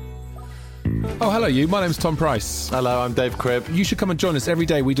Oh, hello, you. My name's Tom Price. Hello, I'm Dave Cribb. You should come and join us every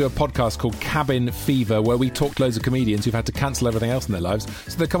day. We do a podcast called Cabin Fever, where we talk to loads of comedians who've had to cancel everything else in their lives.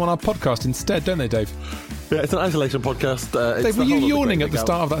 So they come on our podcast instead, don't they, Dave? Yeah, it's an isolation podcast. Dave, were you yawning at the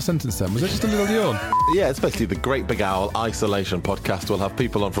start of that sentence then? Was it just a little yawn? Yeah, it's basically the Great Big Owl Isolation Podcast. We'll have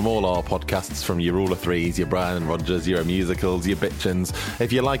people on from all our podcasts, from your Rule of Threes, your Brian and Rogers, your musicals, your Bitchins.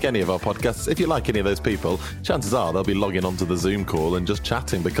 If you like any of our podcasts, if you like any of those people, chances are they'll be logging onto the Zoom call and just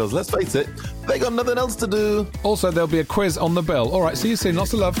chatting because, let's face it, they got nothing else to do. Also, there'll be a quiz on the bill. All right, see you soon.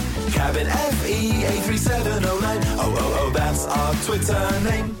 Lots of love. Cabin FE83709. Oh, that's our Twitter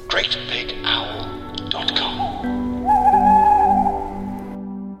name. GreatBigOwl.com.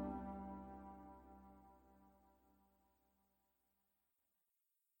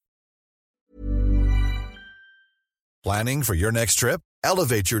 Planning for your next trip?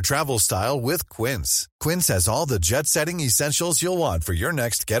 Elevate your travel style with Quince. Quince has all the jet-setting essentials you'll want for your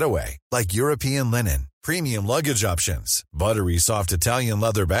next getaway, like European linen, premium luggage options, buttery soft Italian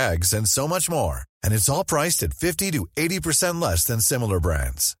leather bags, and so much more. And it's all priced at 50 to 80% less than similar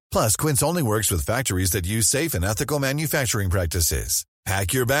brands. Plus, Quince only works with factories that use safe and ethical manufacturing practices.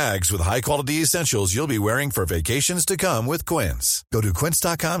 Pack your bags with high-quality essentials you'll be wearing for vacations to come with Quince. Go to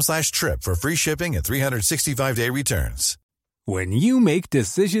quince.com/trip for free shipping and 365-day returns. When you make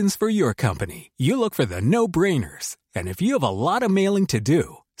decisions for your company, you look for the no-brainers. And if you have a lot of mailing to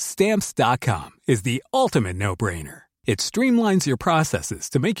do, Stamps.com is the ultimate no-brainer. It streamlines your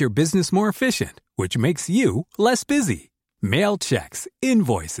processes to make your business more efficient, which makes you less busy. Mail checks,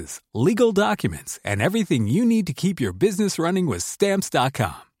 invoices, legal documents, and everything you need to keep your business running with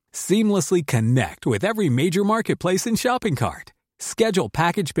Stamps.com. Seamlessly connect with every major marketplace and shopping cart. Schedule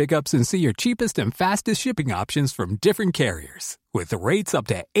package pickups and see your cheapest and fastest shipping options from different carriers, with rates up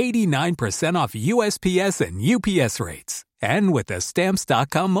to 89% off USPS and UPS rates. And with the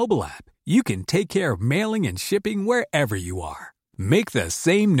Stamps.com mobile app, you can take care of mailing and shipping wherever you are. Make the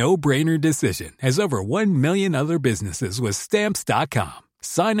same no-brainer decision as over 1 million other businesses with Stamps.com.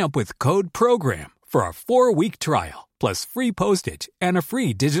 Sign up with code PROGRAM for a 4-week trial, plus free postage and a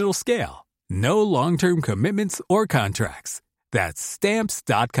free digital scale. No long-term commitments or contracts. That's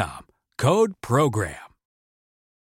Stamps.com. Code PROGRAM.